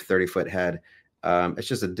massive 30-foot head. It's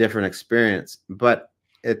just a different experience, but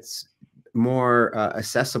it's more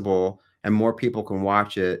accessible and more people can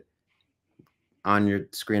watch it on your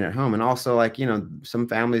screen at home. And also, like, some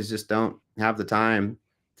families just don't have the time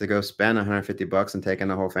to go spend $150 and taking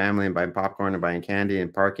the whole family and buying popcorn and buying candy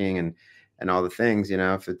and parking and all the things.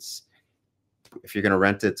 If you're going to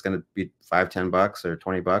rent it, it's going to be $5-10 or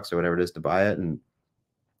 $20 or whatever it is to buy it. And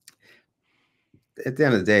at the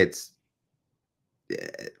end of the day,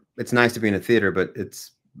 it's nice to be in a theater, but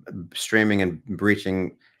it's streaming and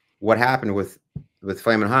breaching. What happened with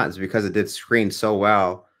Flamin Hot is because it did screen so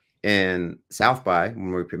well in South by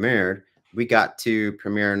when we premiered, we got to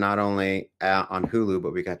premiere not only on Hulu,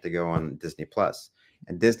 but we got to go on Disney Plus,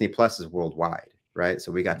 and Disney Plus is worldwide, right?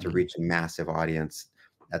 So we got to reach a massive audience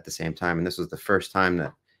at the same time. And this was the first time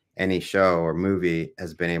that any show or movie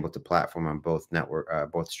has been able to platform on both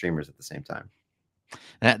streamers at the same time.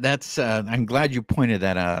 That's I'm glad you pointed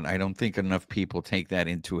that out. I don't think enough people take that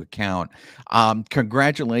into account.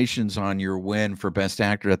 Congratulations on your win for Best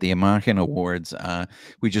Actor at the Imagen Awards.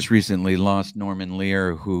 We just recently lost Norman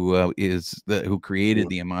Lear, who created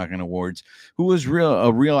the Imagen Awards, who was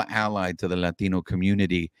a real ally to the Latino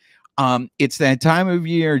community. It's that time of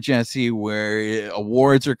year, Jesse, where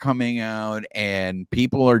awards are coming out and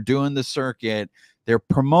people are doing the circuit. They're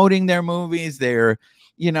promoting their movies. It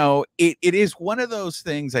is one of those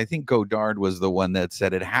things. I think Godard was the one that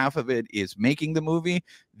said it. Half of it is making the movie.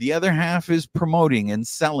 The other half is promoting and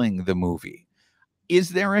selling the movie. Is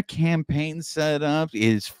there a campaign set up?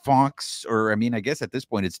 Is Fox, or I guess at this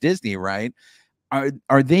point it's Disney, right?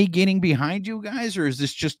 Are they getting behind you guys, or is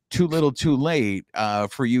this just too little too late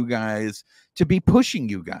for you guys to be pushing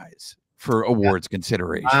you guys for awards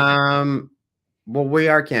consideration? Well, we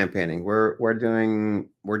are campaigning. We're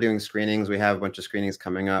doing screenings. We have a bunch of screenings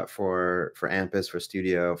coming up for Ampus, for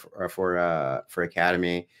Studio, for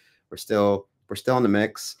Academy. We're still in the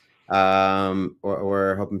mix.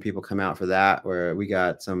 We're hoping people come out for that. Where we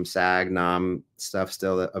got some SAG nom stuff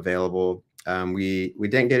still available. We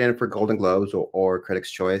didn't get in for Golden Globes or Critics'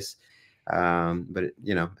 Choice, but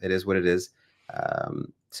it is what it is.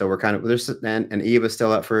 So we're kind of and Eva's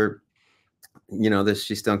still up for.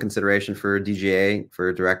 She's still in consideration for DGA,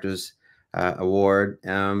 for Directors Award.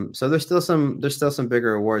 So there's still some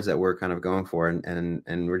bigger awards that we're kind of going for, and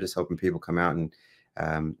we're just hoping people come out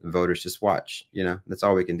and voters just watch. That's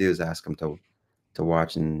all we can do is ask them to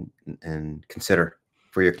watch and consider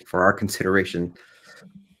for our consideration.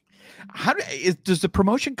 Does the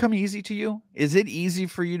promotion come easy to you? Is it easy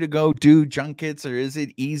for you to go do junkets, or is it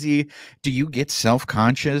easy? Do you get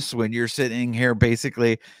self-conscious when you're sitting here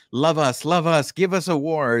basically, love us, give us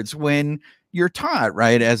awards, when you're taught,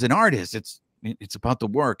 right, as an artist, it's about the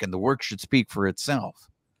work, and the work should speak for itself?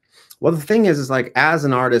 Well, the thing is like, as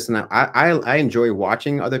an artist, and I enjoy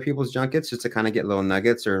watching other people's junkets just to kind of get little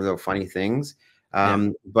nuggets or little funny things.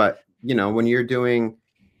 But when you're doing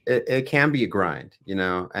it can be a grind,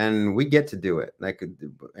 and we get to do it.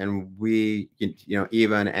 And we,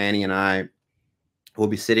 Eva and Annie and I, we'll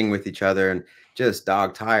be sitting with each other and just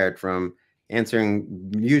dog tired from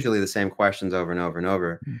answering usually the same questions over and over and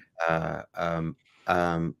over. Mm. Uh,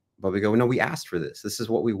 um, but we go, no, we asked for this. This is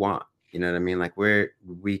what we want. You know what I mean? Like we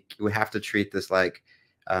have to treat this like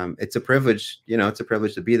it's a privilege. You know, it's a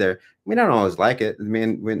privilege to be there. We don't always like it. It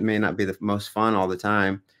may not be the most fun all the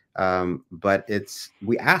time, but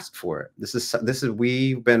we asked for it.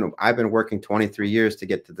 I've been working 23 years to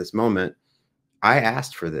get to this moment. I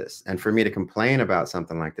asked for this, and for me to complain about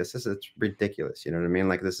something like this, it's ridiculous. You know what I mean?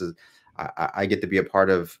 Like I get to be a part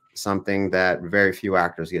of something that very few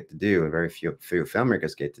actors get to do, and very few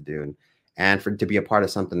filmmakers get to do, and to be a part of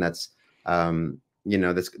something that's, you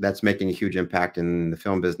know, that's making a huge impact in the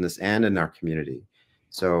film business and in our community.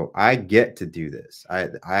 So I get to do this.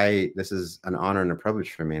 This is an honor and a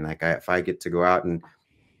privilege for me. Like if I get to go out and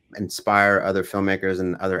inspire other filmmakers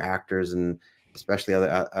and other actors, and especially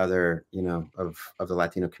other you know, of the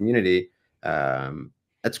Latino community,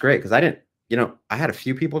 that's great. Because I had a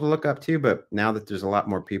few people to look up to, but now that there's a lot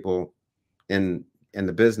more people in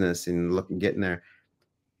the business and getting there,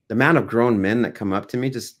 the amount of grown men that come up to me,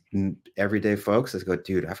 just everyday folks, that go,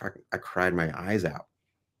 dude, I cried my eyes out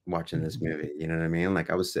watching this movie. You know what I mean? Like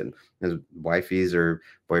I was sitting, his wifeys or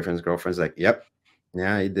boyfriends, girlfriends, like, yep,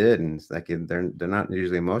 yeah, he did. And it's like they're not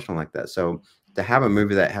usually emotional like that. So to have a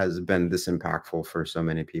movie that has been this impactful for so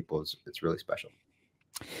many people, it's really special.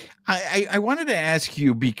 I wanted to ask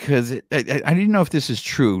you because I didn't know if this is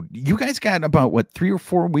true. You guys got about what, 3 or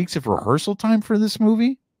 4 weeks of rehearsal time for this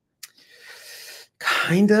movie?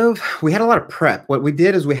 Kind of. We had a lot of prep. What we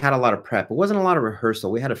did is we had a lot of prep. It wasn't a lot of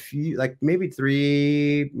rehearsal. We had a few, like maybe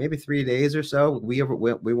 3 days or so. We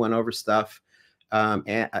went over stuff.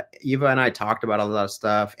 And Eva and I talked about a lot of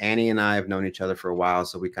stuff. Annie and I have known each other for a while,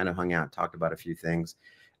 so we kind of hung out and talked about a few things.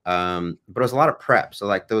 But it was a lot of prep. So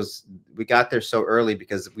like we got there so early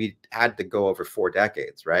because we had to go over 4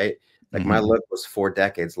 decades, right? Like my look was 4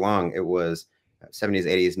 decades long. It was 70s,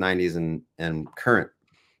 80s, 90s, and current.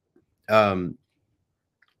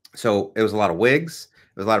 So it was a lot of wigs.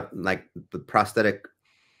 It was a lot of like the prosthetic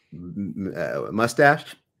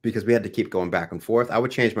mustache, because we had to keep going back and forth. I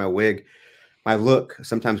would change my look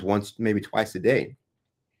sometimes once, maybe twice a day.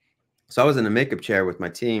 So I was in a makeup chair with my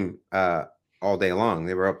team all day long.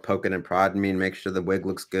 They were up poking and prodding me and make sure the wig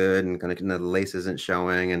looks good and kind of the lace isn't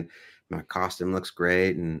showing and my costume looks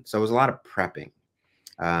great. And so it was a lot of prepping.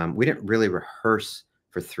 We didn't really rehearse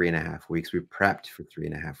for 3.5 weeks. We prepped for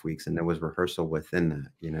 3.5 weeks, and there was rehearsal within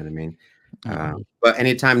that. You know what I mean? But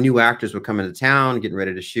anytime new actors would come into town, getting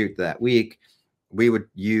ready to shoot that week, we would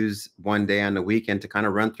use one day on the weekend to kind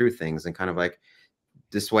of run through things and kind of like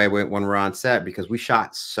this way when we're on set, because we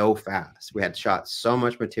shot so fast. We had shot so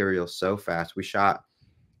much material so fast. We shot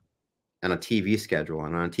on a TV schedule,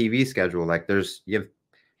 and on a TV schedule, like you have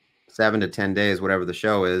 7 to 10 days, whatever the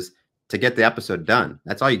show is, to get the episode done.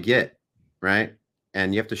 That's all you get, right?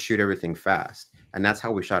 And you have to shoot everything fast. And that's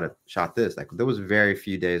how we shot this. Like there was very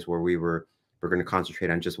few days where we're going to concentrate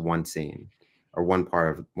on just one scene or one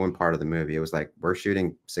part of the movie. It was like we're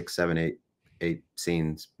shooting 6, 7, 8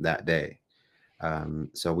 scenes that day.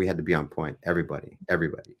 So we had to be on point. Everybody,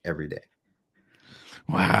 every day.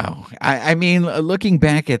 Wow. I mean, looking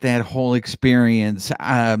back at that whole experience,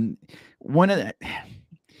 one of the,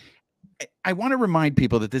 I want to remind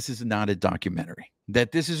people that this is not a documentary,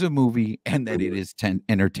 that this is a movie, and that it is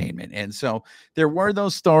entertainment. And so there were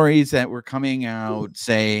those stories that were coming out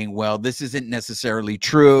saying, well, this isn't necessarily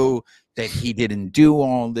true, that he didn't do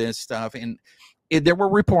all this stuff. And there were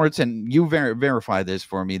reports, and you verify this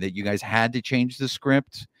for me, that you guys had to change the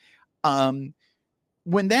script.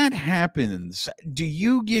 When that happens, do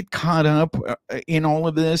you get caught up in all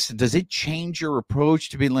of this? Does it change your approach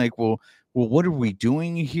to be like, well, what are we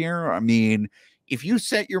doing here? I mean, if you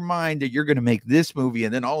set your mind that you're going to make this movie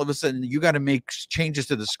and then all of a sudden you got to make changes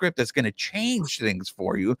to the script that's going to change things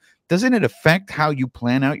for you, doesn't it affect how you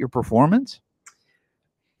plan out your performance?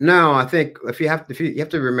 No, I think you have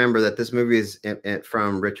to remember that this movie is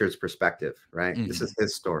from Richard's perspective, right? This is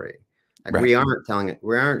his story. Like we aren't telling it.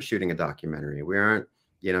 We aren't shooting a documentary. We aren't,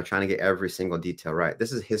 trying to get every single detail right.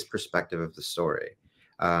 This is his perspective of the story.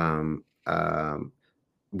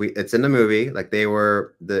 It's in the movie. Like they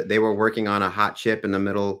were working on a hot chip in the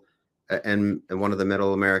middle, in one of the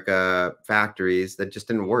Middle America factories that just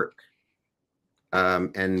didn't work.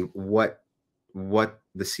 And what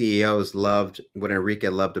the CEOs loved, what Enrique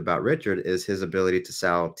loved about Richard, is his ability to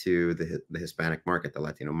sell to the Hispanic market, the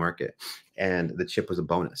Latino market, and the chip was a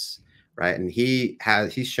bonus, right? And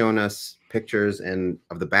he's shown us pictures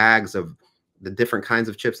of the bags of the different kinds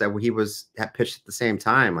of chips that he had pitched at the same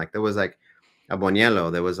time. Like there was like a Boniello,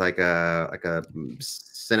 there was like a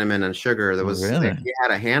cinnamon and sugar. There was like, Really? he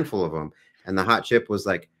had a handful of them, and the hot chip was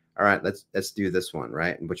like, all right, let's do this one,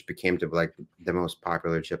 right? And which became to like the most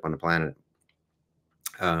popular chip on the planet,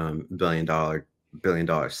 billion dollar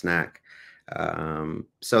snack.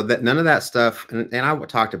 So that none of that stuff, and I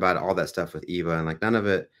talked about all that stuff with Eva, and like none of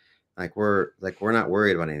it, we're not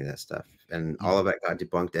worried about any of that stuff, and all of it got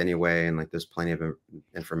debunked anyway. And like there's plenty of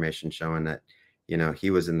information showing that, you know, he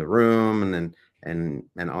was in the room, and then and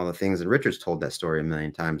all the things. And Richard's told that story a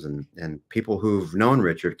million times, and people who've known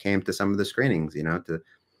Richard came to some of the screenings, you know,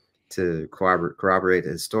 to corroborate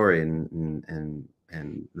his story and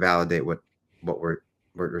validate what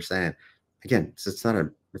we're saying. Again, it's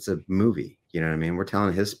a movie, you know what I mean? We're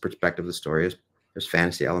telling his perspective of the story. There's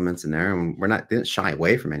fantasy elements in there, and didn't shy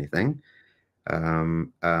away from anything.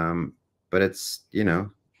 But it's, you know,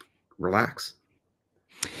 relax.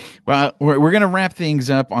 Well, we're going to wrap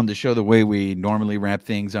things up on the show the way we normally wrap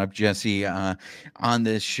things up, Jesse. On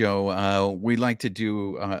this show, we like to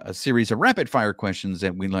do a series of rapid fire questions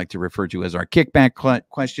that we like to refer to as our kickback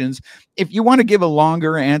questions. If you want to give a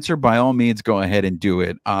longer answer, by all means, go ahead and do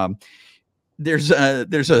it. There's a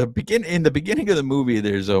in the beginning of the movie,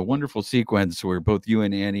 there's a wonderful sequence where both you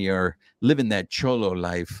and Annie are living that cholo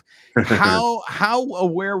life. How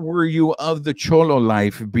aware were you of the cholo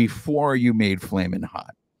life before you made Flamin'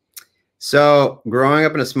 Hot? So growing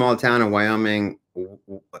up in a small town in Wyoming,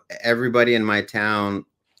 everybody in my town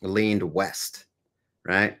leaned west,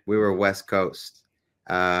 right? We were West Coast.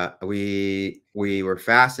 We were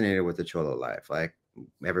fascinated with the cholo life. Like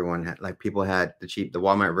everyone had, like people had the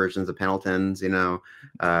Walmart versions of Pendletons, you know.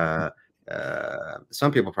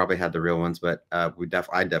 Some people probably had the real ones, but I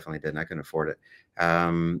definitely didn't. I couldn't afford it.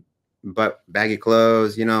 But baggy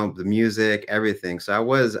clothes, you know, the music, everything. So I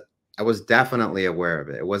was definitely aware of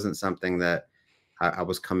it. It wasn't something that I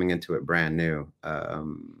was coming into it brand new.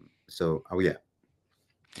 So, oh yeah.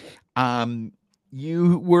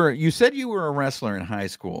 You said you were a wrestler in high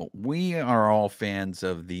school. We are all fans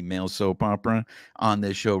of the male soap opera on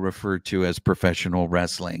this show referred to as professional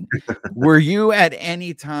wrestling. Were you at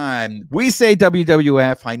any time, we say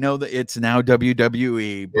WWF, I know that it's now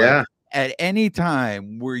WWE, but Yeah. at any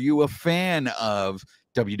time, were you a fan of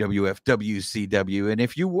WWF, WCW? And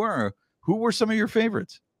if you were, who were some of your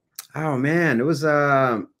favorites? Oh man, it was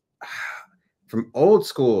from old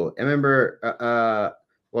school. I remember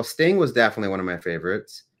well, Sting was definitely one of my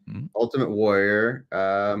favorites. Ultimate Warrior.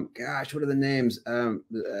 Gosh, what are the names? Who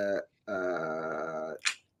are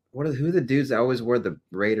the dudes that always wore the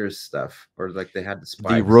Raiders stuff, or like they had the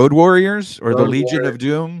spikes? The Road Warriors or the Legion of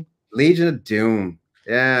Doom? Legion of Doom.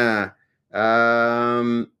 Yeah.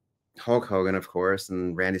 Hulk Hogan, of course,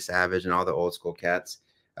 and Randy Savage and all the old school cats.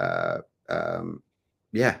 Yeah,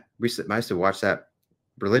 I used to watch that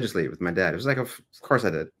religiously with my dad. It was like, of course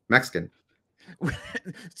I did. Mexican.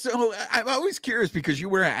 So I'm always curious because you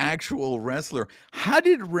were an actual wrestler. How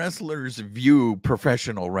did wrestlers view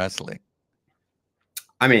professional wrestling?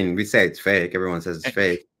 I mean, we say it's fake. Everyone says it's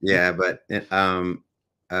fake. Yeah, but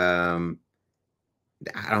I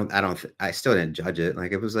still didn't judge it.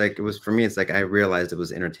 Like it was for me, it's like I realized it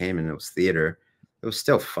was entertainment, it was theater. It was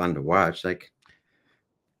still fun to watch. Like,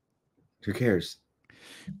 who cares?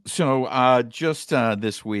 So just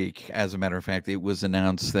this week, as a matter of fact, it was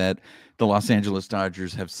announced that the Los Angeles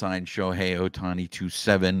Dodgers have signed Shohei Ohtani to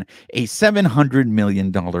a $700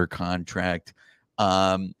 million contract.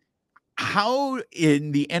 How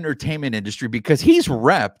in the entertainment industry, because he's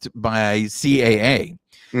repped by CAA.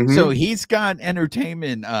 So he's got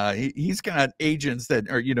entertainment. He's got agents that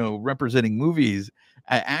are, you know, representing movies,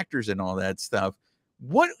 actors, and all that stuff.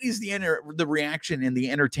 What is the reaction in the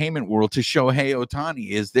entertainment world to Shohei Ohtani?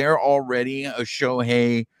 Is there already a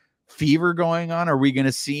Shohei fever going on? Are we going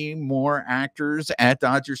to see more actors at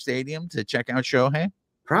Dodger Stadium to check out Shohei?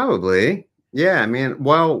 Probably. Yeah. I mean,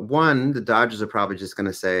 well, one, the Dodgers are probably just going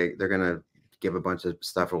to say they're going to give a bunch of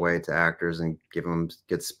stuff away to actors and give them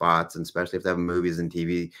good spots. And especially if they have movies and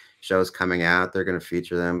TV shows coming out, they're going to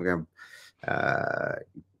feature them. We're going to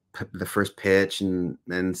the first pitch and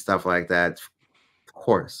stuff like that. Of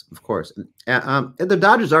course. The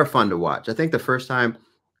Dodgers are fun to watch. I think the first time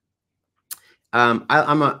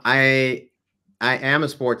I am a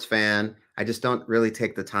sports fan. I just don't really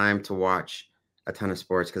take the time to watch a ton of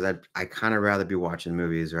sports because I kind of rather be watching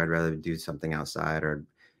movies, or I'd rather do something outside or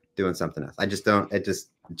doing something else. I just don't. I just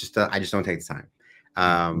don't take the time.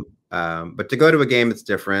 But to go to a game, it's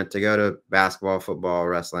different. To go to basketball, football,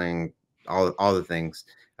 wrestling, all the things.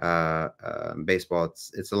 Baseball,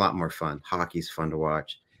 it's a lot more fun. Hockey's fun to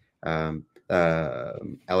watch.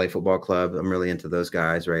 LA Football Club, I'm really into those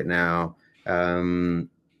guys right now.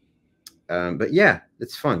 But yeah,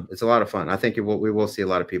 it's fun. It's a lot of fun. I think we will see a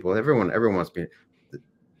lot of people. Everyone wants to be.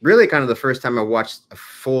 Really, kind of the first time I watched a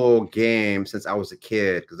full game since I was a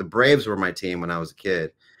kid, because the Braves were my team when I was a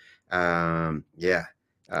kid. Yeah.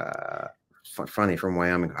 Funny, from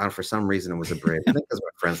Wyoming. For some reason, it was the Braves. I think because my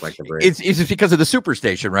friends like the Braves. It's because of the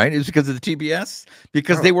Superstation, right? It's because of the TBS,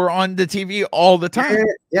 because they were on the TV all the time.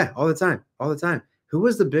 Yeah, all the time, all the time. Who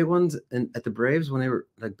was the big ones at the Braves when they were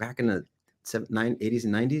like back in the 80s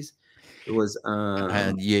and 90s? It was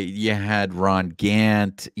you had Ron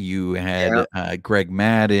Gant, you had Greg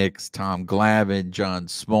Maddux, Tom Glavine, John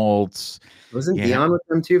Smoltz. Wasn't Dion with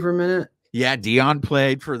them too for a minute? Yeah, Dion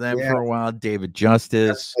played for them for a while. David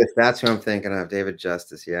Justice. That's who I'm thinking of. David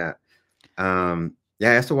Justice. Yeah. Yeah,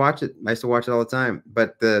 I used to watch it. I used to watch it all the time.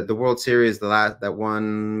 But the World Series, that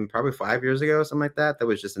one probably 5 years ago, something like that. That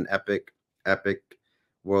was just an epic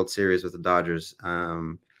World Series with the Dodgers.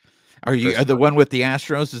 Are you the one with the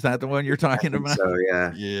Astros? Is that the one you're talking about? So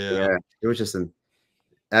yeah. It was just an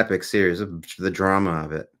epic series. The drama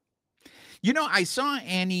of it. You know, I saw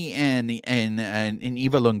Annie and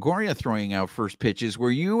Eva Longoria throwing out first pitches. Were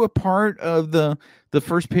you a part of the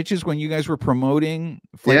first pitches when you guys were promoting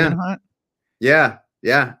Flamin Hot? Yeah,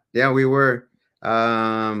 we were.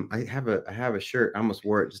 I have a shirt. I almost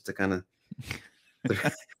wore it just to kind of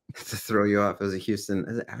to throw you off. It was a Houston.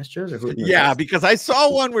 Is it Astros or who? Yeah, because I saw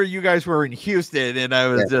one where you guys were in Houston, and I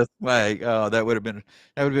was just like, oh, that would have been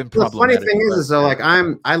problematic. The funny thing is so like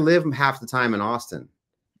I live half the time in Austin.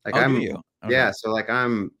 Like Okay. Yeah, so like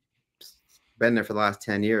I'm been there for the last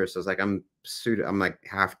 10 years. So it's like I'm like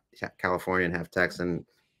half California and half Texan,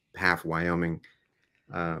 half Wyoming.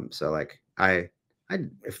 So like if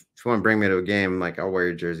you want to bring me to a game, like I'll wear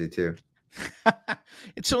your jersey too.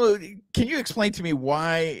 So can you explain to me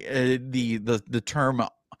why the term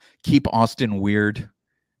 "keep Austin weird"?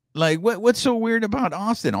 Like what's so weird about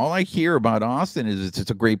Austin? All I hear about Austin is it's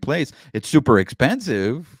a great place. It's super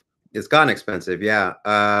expensive. It's gotten expensive, yeah.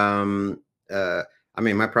 I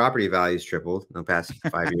mean, my property value's tripled in the past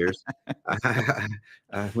 5 years,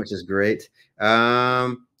 which is great.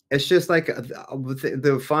 It's just like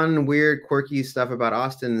the fun, weird, quirky stuff about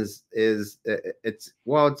Austin is it's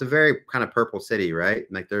a very kind of purple city, right?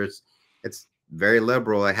 Like it's very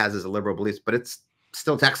liberal. It has its liberal beliefs, but it's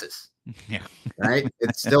still Texas, yeah, right?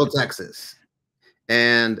 It's still Texas,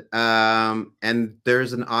 and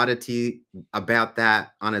there's an oddity about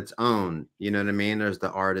that on its own. You know what I mean? There's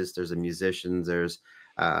the artists, there's the musicians, there's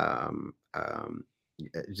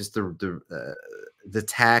just the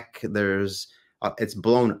tech. There's it's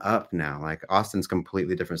blown up now. Like Austin's a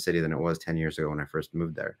completely different city than it was 10 years ago when I first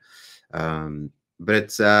moved there. But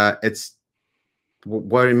it's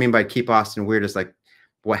what I mean by keep Austin weird is like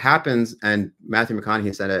what happens, and Matthew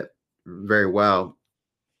McConaughey said it very well.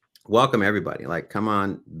 Welcome everybody. Like, come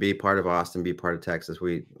on, be part of Austin, be part of Texas.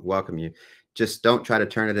 We welcome you. Just don't try to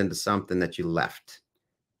turn it into something that you left.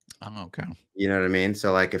 Oh, okay. You know what I mean?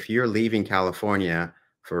 So like if you're leaving California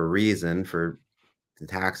for a reason, for the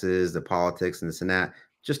taxes, the politics, and this and that,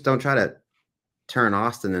 just don't try to turn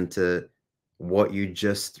Austin into what you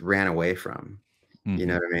just ran away from. Mm-hmm. You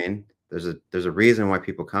know what I mean? There's a reason why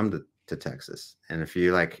people come to Texas. And if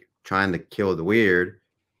you're like trying to kill the weird,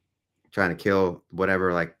 trying to kill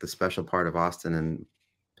whatever, like the special part of Austin, and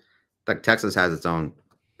like Texas has its own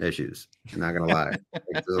issues. I'm not gonna lie. Like,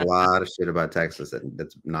 there's a lot of shit about Texas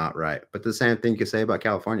that's not right. But the same thing you say about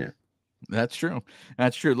California. That's true.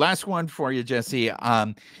 That's true. Last one for you, Jesse.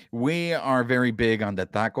 We are very big on the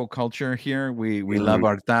taco culture here. We love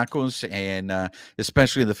our tacos, and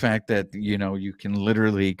especially the fact that you can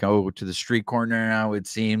literally go to the street corner now. It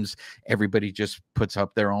seems everybody just puts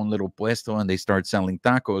up their own little puesto and they start selling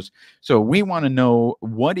tacos. So we want to know,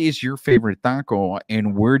 what is your favorite taco,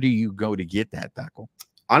 and where do you go to get that taco?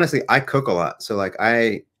 Honestly, I cook a lot, so like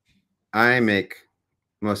I make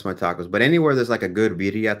most of my tacos, but anywhere there's like a good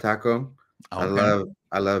birria taco, okay.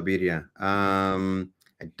 I love birria.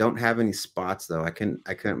 I don't have any spots though. I couldn't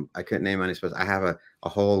name any spots. I have a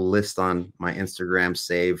whole list on my Instagram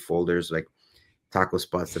save folders, like taco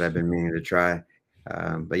spots that I've been meaning to try.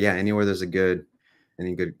 But yeah, anywhere there's good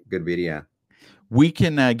birria. We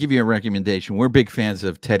can give you a recommendation. We're big fans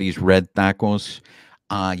of Teddy's Red Tacos.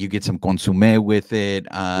 You get some consomme with it,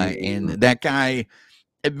 and that guy.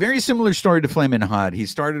 A very similar story to Flamin Hot. He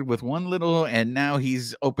started with one little, and now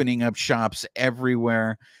he's opening up shops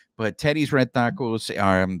everywhere. But Teddy's Red Tacos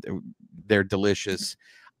they're delicious.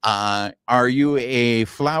 Are you a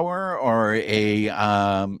flour or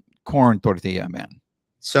a corn tortilla man?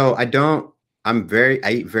 So I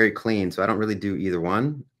eat very clean, so I don't really do either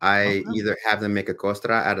one. I either have them make a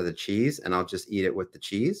costra out of the cheese, and I'll just eat it with the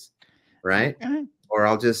cheese, right? Okay. Or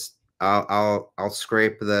I'll just I'll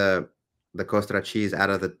scrape the costra cheese out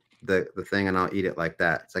of the thing, and I'll eat it like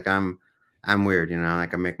that. It's like I'm weird, you know,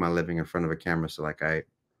 like I make my living in front of a camera, so like I'm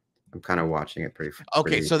kind of watching it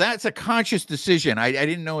Okay, so that's a conscious decision. I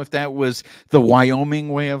didn't know if that was the Wyoming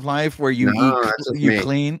way of life where you No, that's just you me.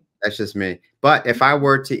 clean. That's just me. But if I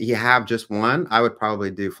were to have just one, I would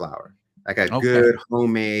probably do flour, like a good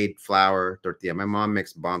homemade flour tortilla. My mom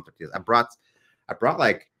makes bomb tortillas. I brought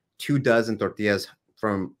like 24 tortillas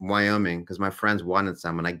from Wyoming because my friends wanted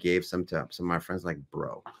some, and I gave some to some of my friends. Like,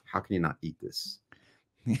 bro, how can you not eat this?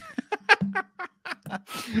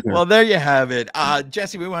 Well, there you have it.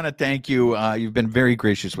 Jesse, we want to thank you. You've been very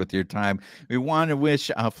gracious with your time. We want to wish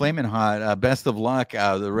Flamin Hot best of luck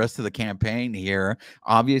the rest of the campaign here.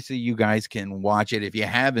 Obviously, you guys can watch it if you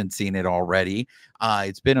haven't seen it already.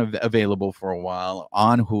 It's been available for a while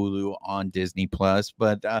on Hulu, on Disney Plus,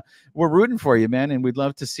 but we're rooting for you, man, and we'd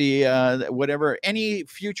love to see any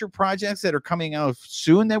future projects that are coming out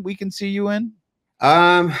soon that we can see you in.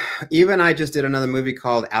 Even I just did another movie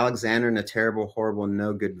called Alexander and a Terrible, Horrible,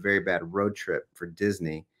 No Good, Very Bad Road Trip for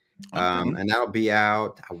Disney. And that'll be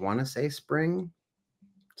out, I want to say spring.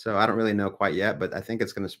 So I don't really know quite yet, but I think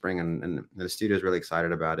it's going to spring, and the studio is really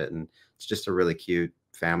excited about it. And it's just a really cute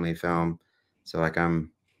family film. So like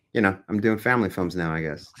I'm doing family films now, I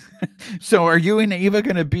guess. So are you and Eva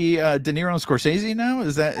going to be De Niro and Scorsese now?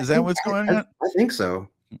 Is that what's going on? I think so.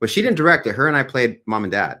 But she didn't direct it. Her and I played mom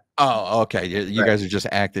and dad. Oh, okay. You guys are just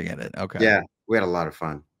acting in it. Okay. Yeah, we had a lot of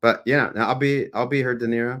fun. But yeah, I'll be her De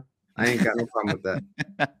Niro. I ain't got no problem with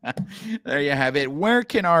that. There you have it. Where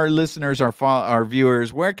can our listeners, our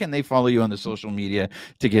viewers, where can they follow you on the social media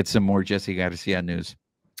to get some more Jesse Garcia news?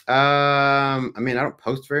 I mean, I don't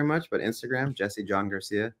post very much, but Instagram, Jesse John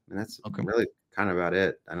Garcia, and that's really kind of about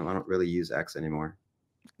it. I don't really use X anymore.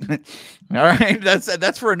 All right,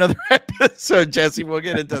 that's for another episode, Jesse. We'll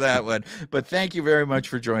get into that one. But thank you very much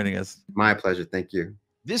for joining us. My pleasure. Thank you.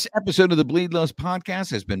 This episode of the Bleed Lows podcast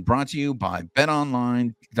has been brought to you by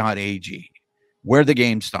betonline.ag, where the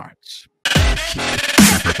game starts.